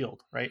her to S.H.I.E.L.D.,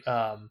 right?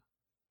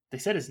 They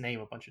said his name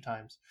a bunch of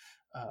times.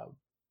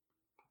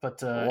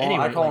 But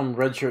anyway, I call him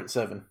Redshirt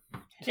 7.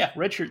 Yeah,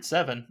 Redshirt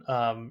 7.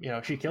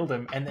 She killed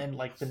him, and then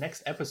like the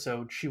next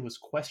episode, she was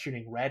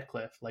questioning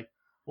Radcliffe, like,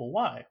 well,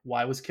 why?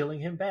 Why was killing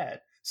him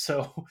bad?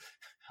 So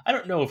I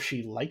don't know if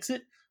she likes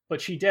it,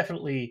 but she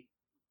definitely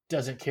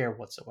doesn't care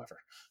whatsoever.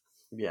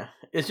 Yeah,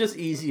 it's just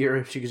easier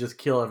if she could just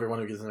kill everyone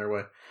who gets in her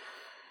way.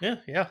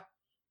 Yeah.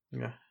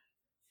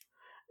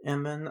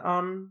 And then,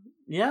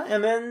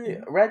 and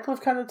then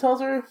Radcliffe kind of tells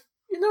her,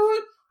 you know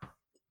what?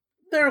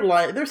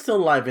 They're still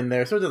alive in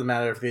there, so it doesn't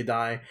matter if they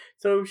die.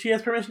 So she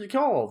has permission to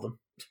kill all of them.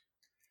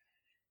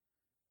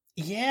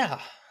 Yeah.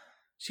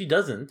 She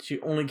doesn't. She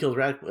only kills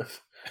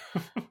Radcliffe.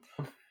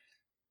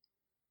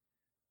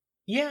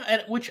 Yeah,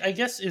 and which I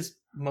guess is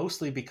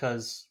mostly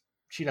because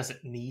she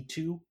doesn't need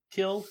to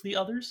kill the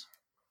others.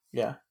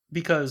 Yeah.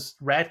 Because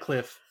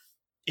Radcliffe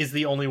is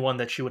the only one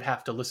that she would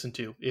have to listen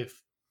to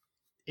if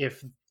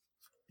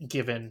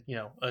given,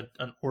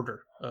 an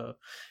order.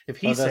 If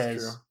he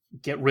says, true.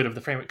 Get rid of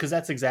the framework, because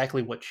that's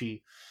exactly what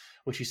she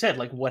said.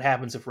 Like, what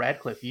happens if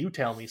Radcliffe, you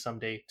tell me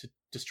someday to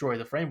destroy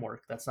the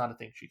framework? That's not a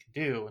thing she can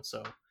do. And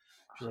so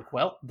she's like,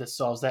 well, this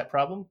solves that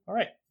problem. All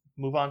right,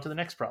 move on to the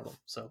next problem.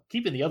 So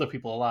keeping the other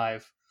people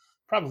alive,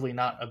 probably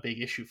not a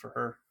big issue for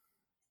her.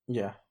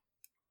 Yeah.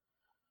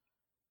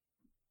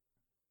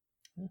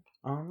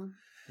 Do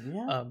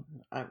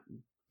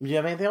you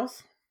have anything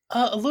else?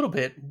 A little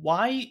bit.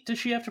 Why does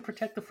she have to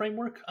protect the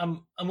framework?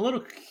 I'm a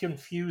little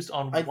confused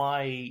on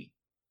why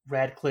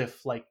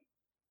Radcliffe, like,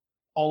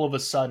 all of a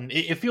sudden,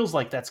 it feels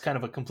like that's kind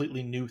of a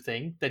completely new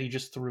thing that he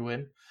just threw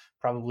in.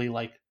 Probably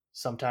like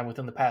sometime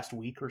within the past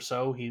week or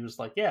so, he was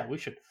like, "Yeah, we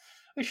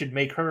should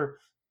make her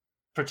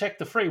protect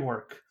the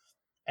framework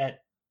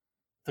at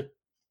the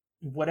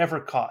whatever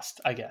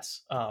cost." I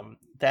guess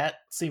that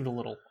seemed a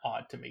little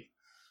odd to me.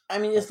 I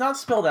mean, it's not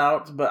spelled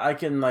out, but I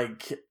can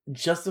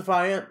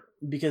justify it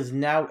because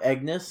now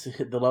Agnes,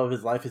 the love of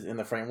his life, is in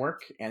the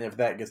framework, and if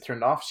that gets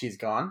turned off, she's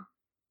gone.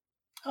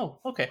 Oh,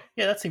 okay.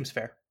 Yeah, that seems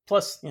fair.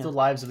 Plus, the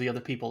lives of the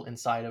other people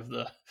inside of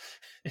the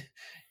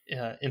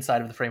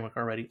framework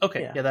already.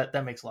 Okay, yeah,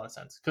 that makes a lot of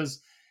sense,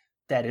 because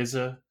that is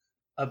a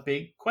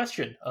big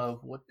question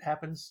of what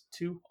happens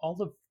to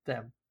all of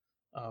them.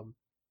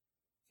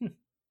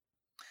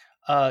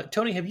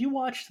 Tony, have you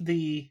watched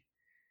the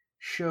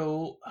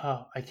show?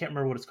 I can't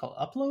remember what it's called.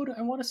 Upload,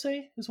 I want to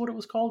say, is what it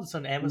was called. It's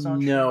an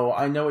Amazon show. No,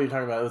 I know what you're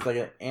talking about. It was like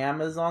an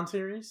Amazon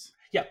series?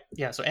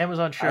 Yeah. So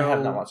Amazon show. I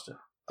have not watched it.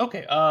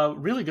 Okay,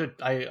 really good.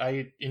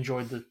 I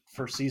enjoyed the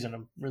first season.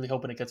 I'm really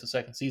hoping it gets a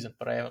second season,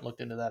 but I haven't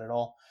looked into that at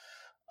all.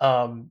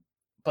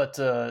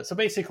 So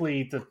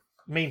basically, the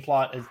main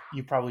plot, as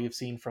you probably have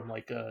seen from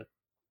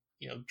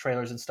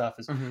trailers and stuff,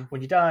 is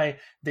when you die,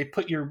 they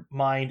put your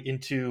mind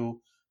into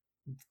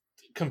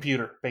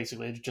computer,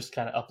 basically, just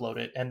kind of upload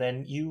it, and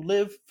then you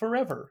live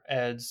forever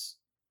as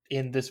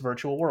in this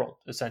virtual world.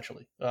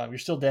 Essentially, you're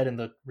still dead in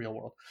the real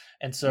world,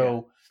 and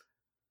so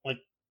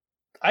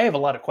I have a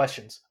lot of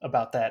questions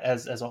about that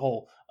as a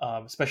whole,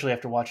 especially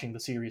after watching the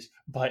series.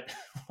 But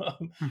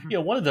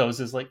one of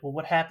those is like, well,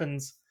 what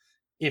happens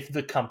if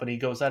the company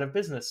goes out of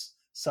business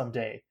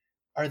someday?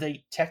 Are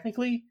they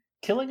technically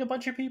killing a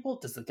bunch of people?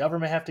 Does the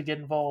government have to get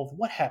involved?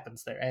 What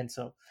happens there? And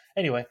so,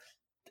 anyway,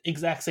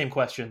 exact same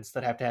questions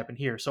that have to happen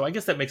here. So I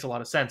guess that makes a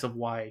lot of sense of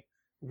why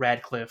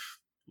Radcliffe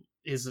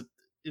is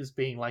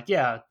being like,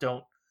 yeah,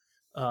 don't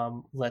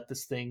let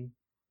this thing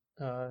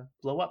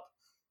blow up.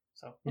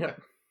 So okay.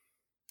 Yep.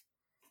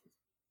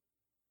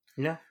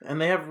 Yeah, and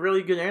they have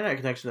really good internet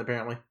connection,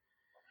 apparently.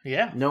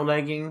 Yeah. No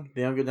lagging.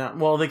 They don't go down.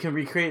 Well, they can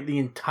recreate the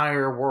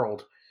entire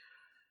world.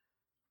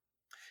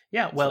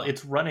 Yeah, well,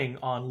 it's running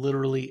on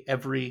literally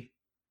every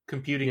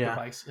computing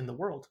device in the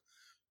world.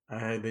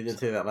 They did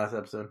say that last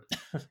episode.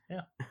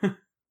 Yeah.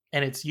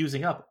 And it's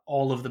using up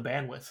all of the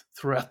bandwidth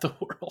throughout the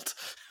world.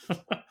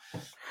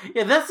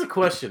 Yeah, that's the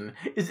question.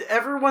 Is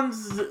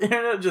everyone's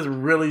internet just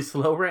really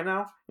slow right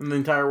now in the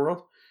entire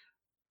world?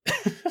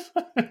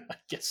 I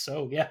guess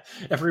so, yeah.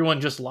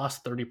 Everyone just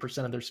lost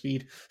 30% of their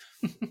speed.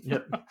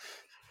 Yep.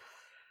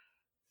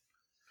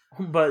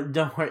 But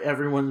don't worry,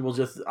 everyone will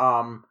just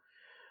blame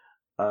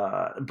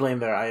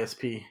their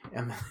ISP,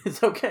 and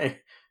it's okay.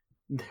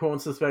 They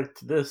won't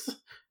suspect this.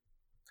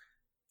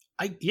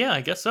 I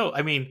guess so.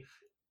 I mean,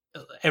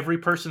 every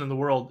person in the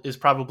world is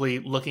probably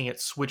looking at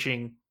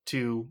switching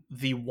to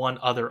the one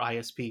other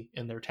ISP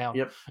in their town.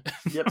 Yep,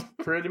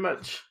 pretty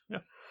much. Yeah.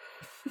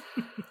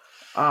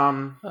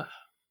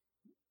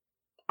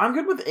 I'm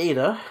good with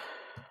Ada.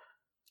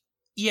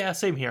 Yeah,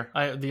 same here.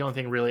 The only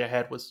thing really I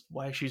had was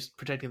why she's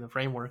protecting the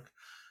framework.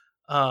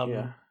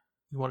 You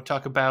want to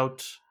talk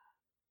about?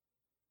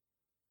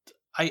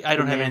 I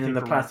don't have anything in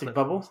the plastic Radcliffe.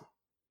 bubble.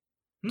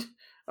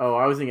 Oh,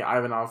 I was thinking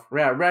Ivanov.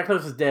 Yeah,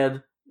 Radcliffe is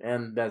dead,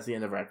 and that's the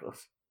end of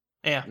Radcliffe.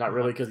 Yeah, not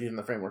really, because he's in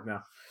the framework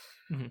now.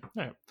 Mm-hmm.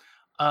 All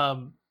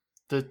right.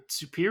 The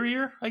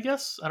Superior, I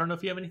guess. I don't know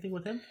if you have anything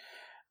with him.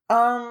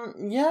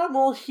 Yeah.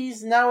 Well,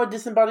 he's now a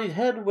disembodied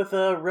head with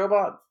a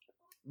robot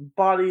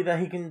body that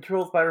he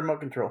controls by remote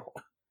control.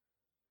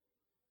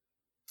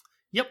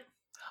 Yep.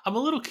 I'm a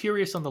little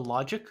curious on the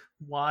logic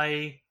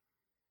why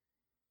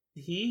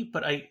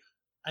but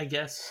I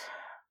guess.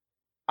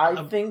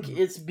 I think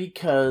it's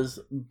because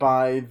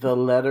by the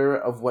letter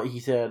of what he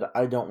said,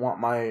 I don't want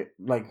my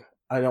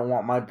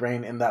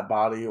brain in that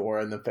body or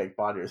in the fake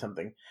body or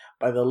something.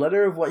 By the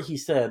letter of what he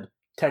said,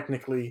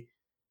 technically,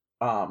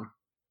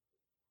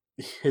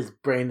 his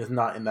brain is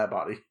not in that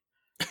body.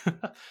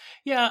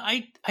 Yeah,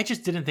 I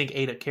just didn't think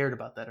Ada cared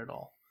about that at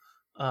all.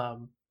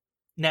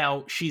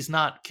 Now she's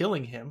not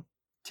killing him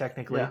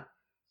technically,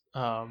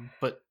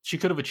 but she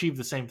could have achieved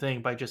the same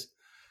thing by just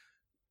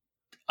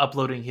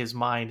uploading his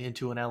mind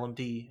into an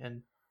LMD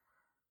and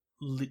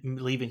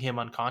leaving him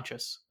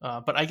unconscious.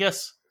 But I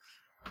guess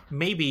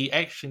maybe,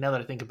 actually, now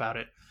that I think about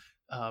it,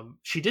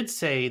 she did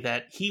say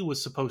that he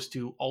was supposed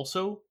to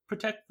also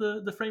protect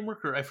the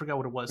framework, or I forgot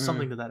what it was,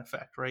 something to that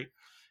effect, right?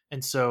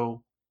 And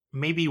so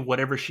maybe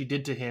whatever she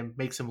did to him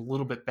makes him a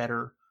little bit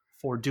better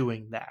for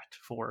doing that,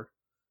 for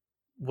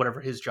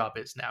whatever his job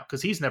is now,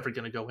 because he's never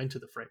going to go into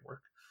the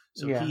framework.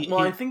 So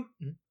I think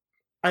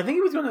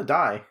he was going to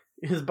die.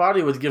 His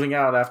body was giving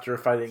out after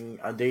fighting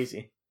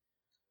Daisy.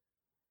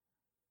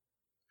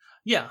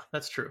 Yeah,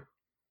 that's true.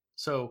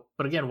 So,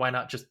 but again, why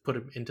not just put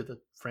him into the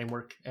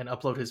framework and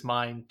upload his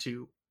mind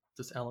to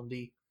this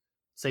LMD,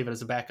 save it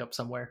as a backup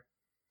somewhere,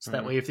 so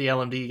that way if the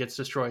LMD gets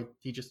destroyed,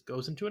 he just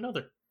goes into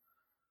another.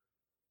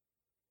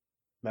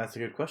 That's a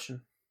good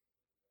question.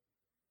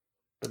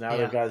 But now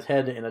they've got his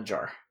head in a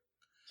jar.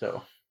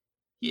 So.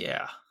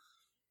 Yeah.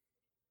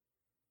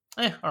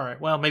 All right.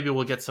 Well, maybe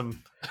we'll get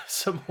some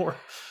more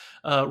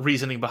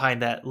reasoning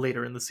behind that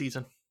later in the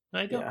season.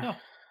 I don't know.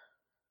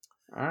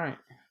 All right.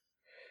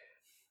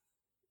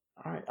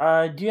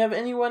 Do you have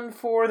anyone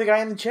for the guy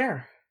in the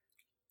chair?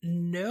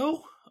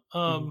 No.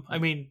 I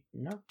mean,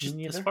 no. Just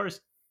as far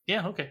as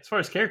as far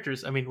as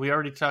characters, I mean, we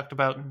already talked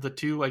about the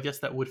two, I guess,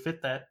 that would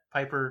fit that,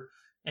 Piper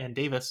and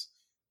Davis.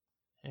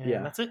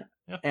 And that's it.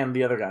 Yeah. And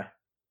the other guy.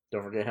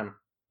 Don't forget him.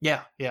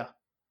 Yeah.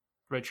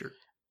 Red shirt.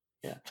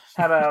 Yeah.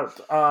 How about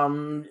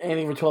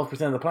anything for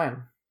 12% of the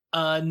plan?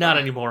 Not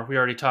anymore. We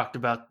already talked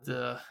about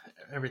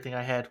everything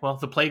I had. Well,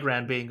 the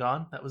playground being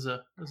gone, that was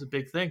a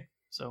big thing.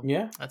 So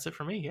that's it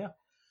for me. Yeah.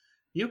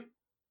 You?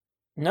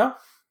 No.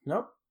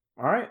 Nope.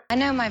 All right. I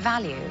know my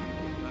value.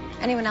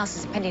 Anyone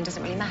else's opinion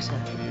doesn't really matter.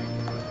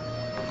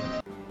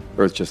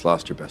 Earth just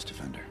lost her best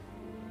defender.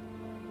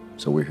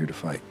 So we're here to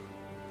fight.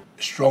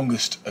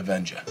 Strongest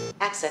Avenger.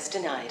 Access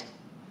denied.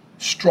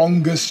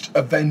 Strongest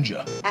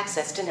Avenger.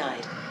 Access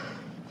denied.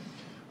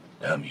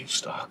 Damn you,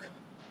 Stark.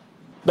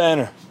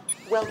 Banner.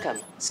 Welcome,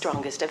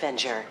 Strongest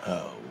Avenger.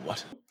 Oh,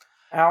 what?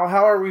 Al,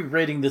 how are we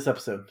rating this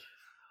episode?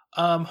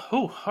 All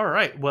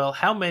right. Well,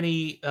 how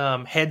many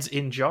heads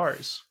in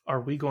jars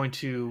are we going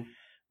to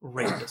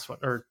rate this one?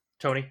 Or,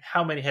 Tony,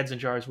 how many heads in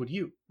jars would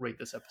you rate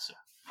this episode?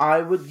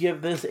 I would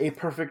give this a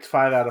perfect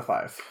 5 out of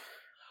 5.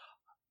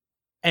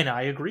 And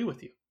I agree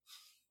with you.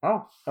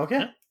 Oh,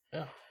 okay.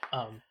 Yeah.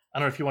 I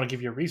don't know if you want to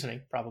give your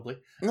reasoning, probably.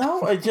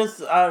 No, it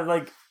just,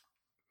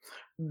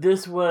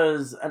 this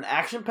was an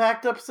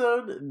action-packed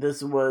episode.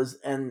 This was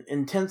an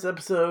intense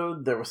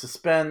episode. There was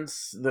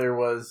suspense. There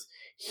was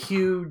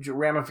huge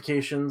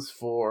ramifications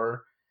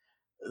for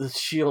the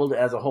S.H.I.E.L.D.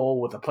 as a whole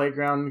with the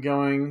playground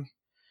going.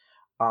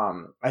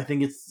 I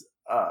think it's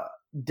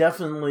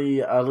definitely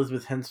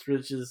Elizabeth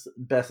Henstrich's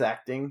best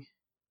acting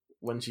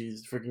when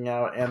she's freaking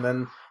out. And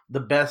then the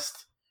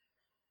best,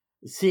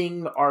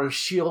 seeing our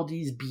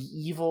S.H.I.E.L.D.ies be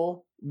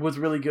evil was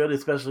really good,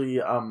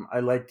 especially I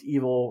liked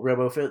evil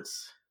RoboFitz.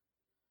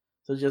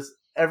 So just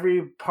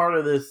every part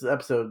of this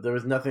episode, there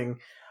was nothing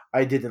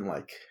I didn't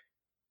like.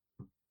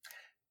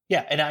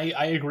 Yeah, and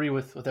I agree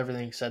with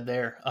everything you said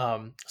there.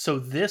 So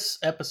this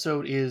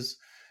episode is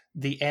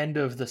the end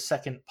of the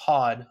second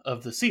pod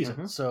of the season.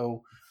 Mm-hmm.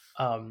 So,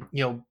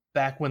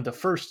 back when the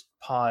first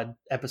pod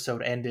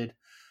episode ended,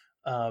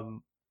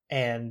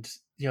 and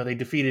they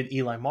defeated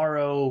Eli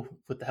Morrow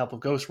with the help of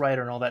Ghost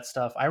Rider and all that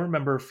stuff, I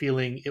remember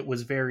feeling it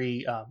was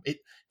very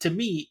to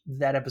me,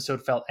 that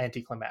episode felt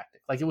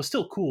anticlimactic. Like, it was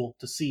still cool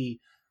to see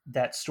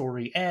that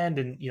story end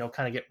and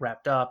kind of get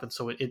wrapped up, and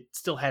so it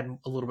still had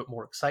a little bit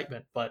more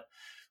excitement, but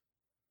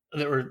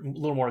there were a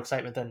little more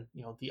excitement than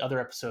the other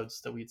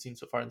episodes that we had seen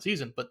so far in the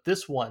season. But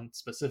this one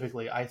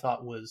specifically, I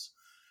thought was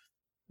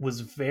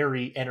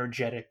very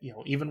energetic.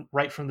 Even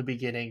right from the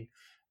beginning,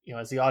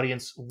 as the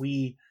audience,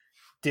 we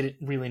didn't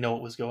really know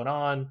what was going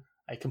on.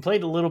 I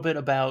complained a little bit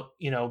about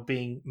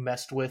being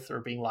messed with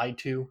or being lied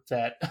to,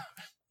 that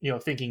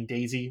thinking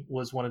Daisy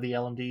was one of the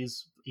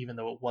LMDs, even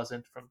though it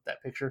wasn't from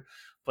that picture.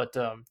 But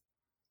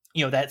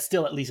that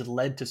still at least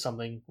led to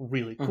something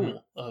really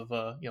cool of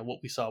what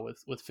we saw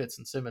with Fitz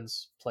and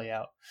Simmons play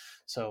out.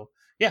 So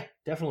yeah,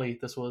 definitely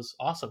this was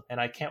awesome, and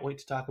I can't wait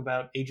to talk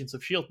about Agents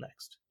of S.H.I.E.L.D.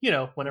 next.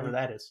 Whenever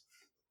that is.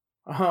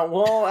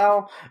 Well,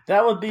 Al,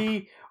 that would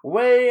be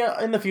way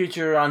in the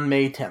future on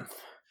May 10th.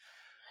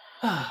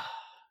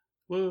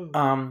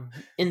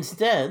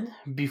 Instead,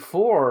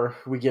 before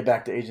we get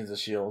back to Agents of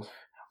S.H.I.E.L.D.,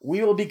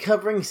 we will be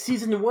covering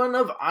Season 1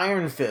 of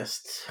Iron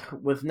Fist.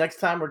 With next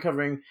time, we're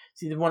covering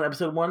Season 1,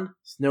 Episode 1,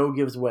 Snow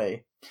Gives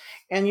Way.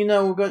 And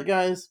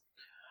guys,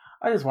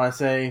 I just want to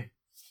say,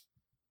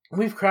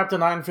 we've crapped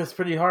on Iron Fist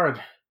pretty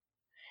hard.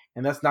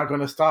 And that's not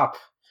going to stop.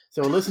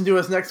 So listen to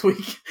us next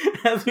week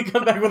as we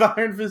come back with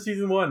Iron Fist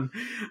Season 1.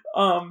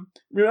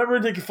 Remember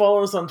to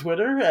follow us on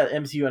Twitter at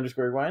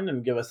MCU_Rewind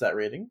and give us that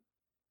rating.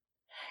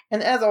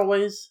 And as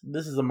always,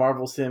 this is a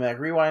Marvel Cinematic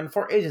Rewind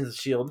for Agents of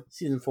S.H.I.E.L.D.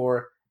 Season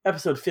 4,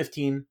 Episode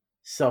 15,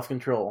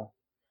 Self-Control.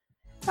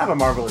 Have a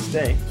marvelous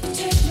day.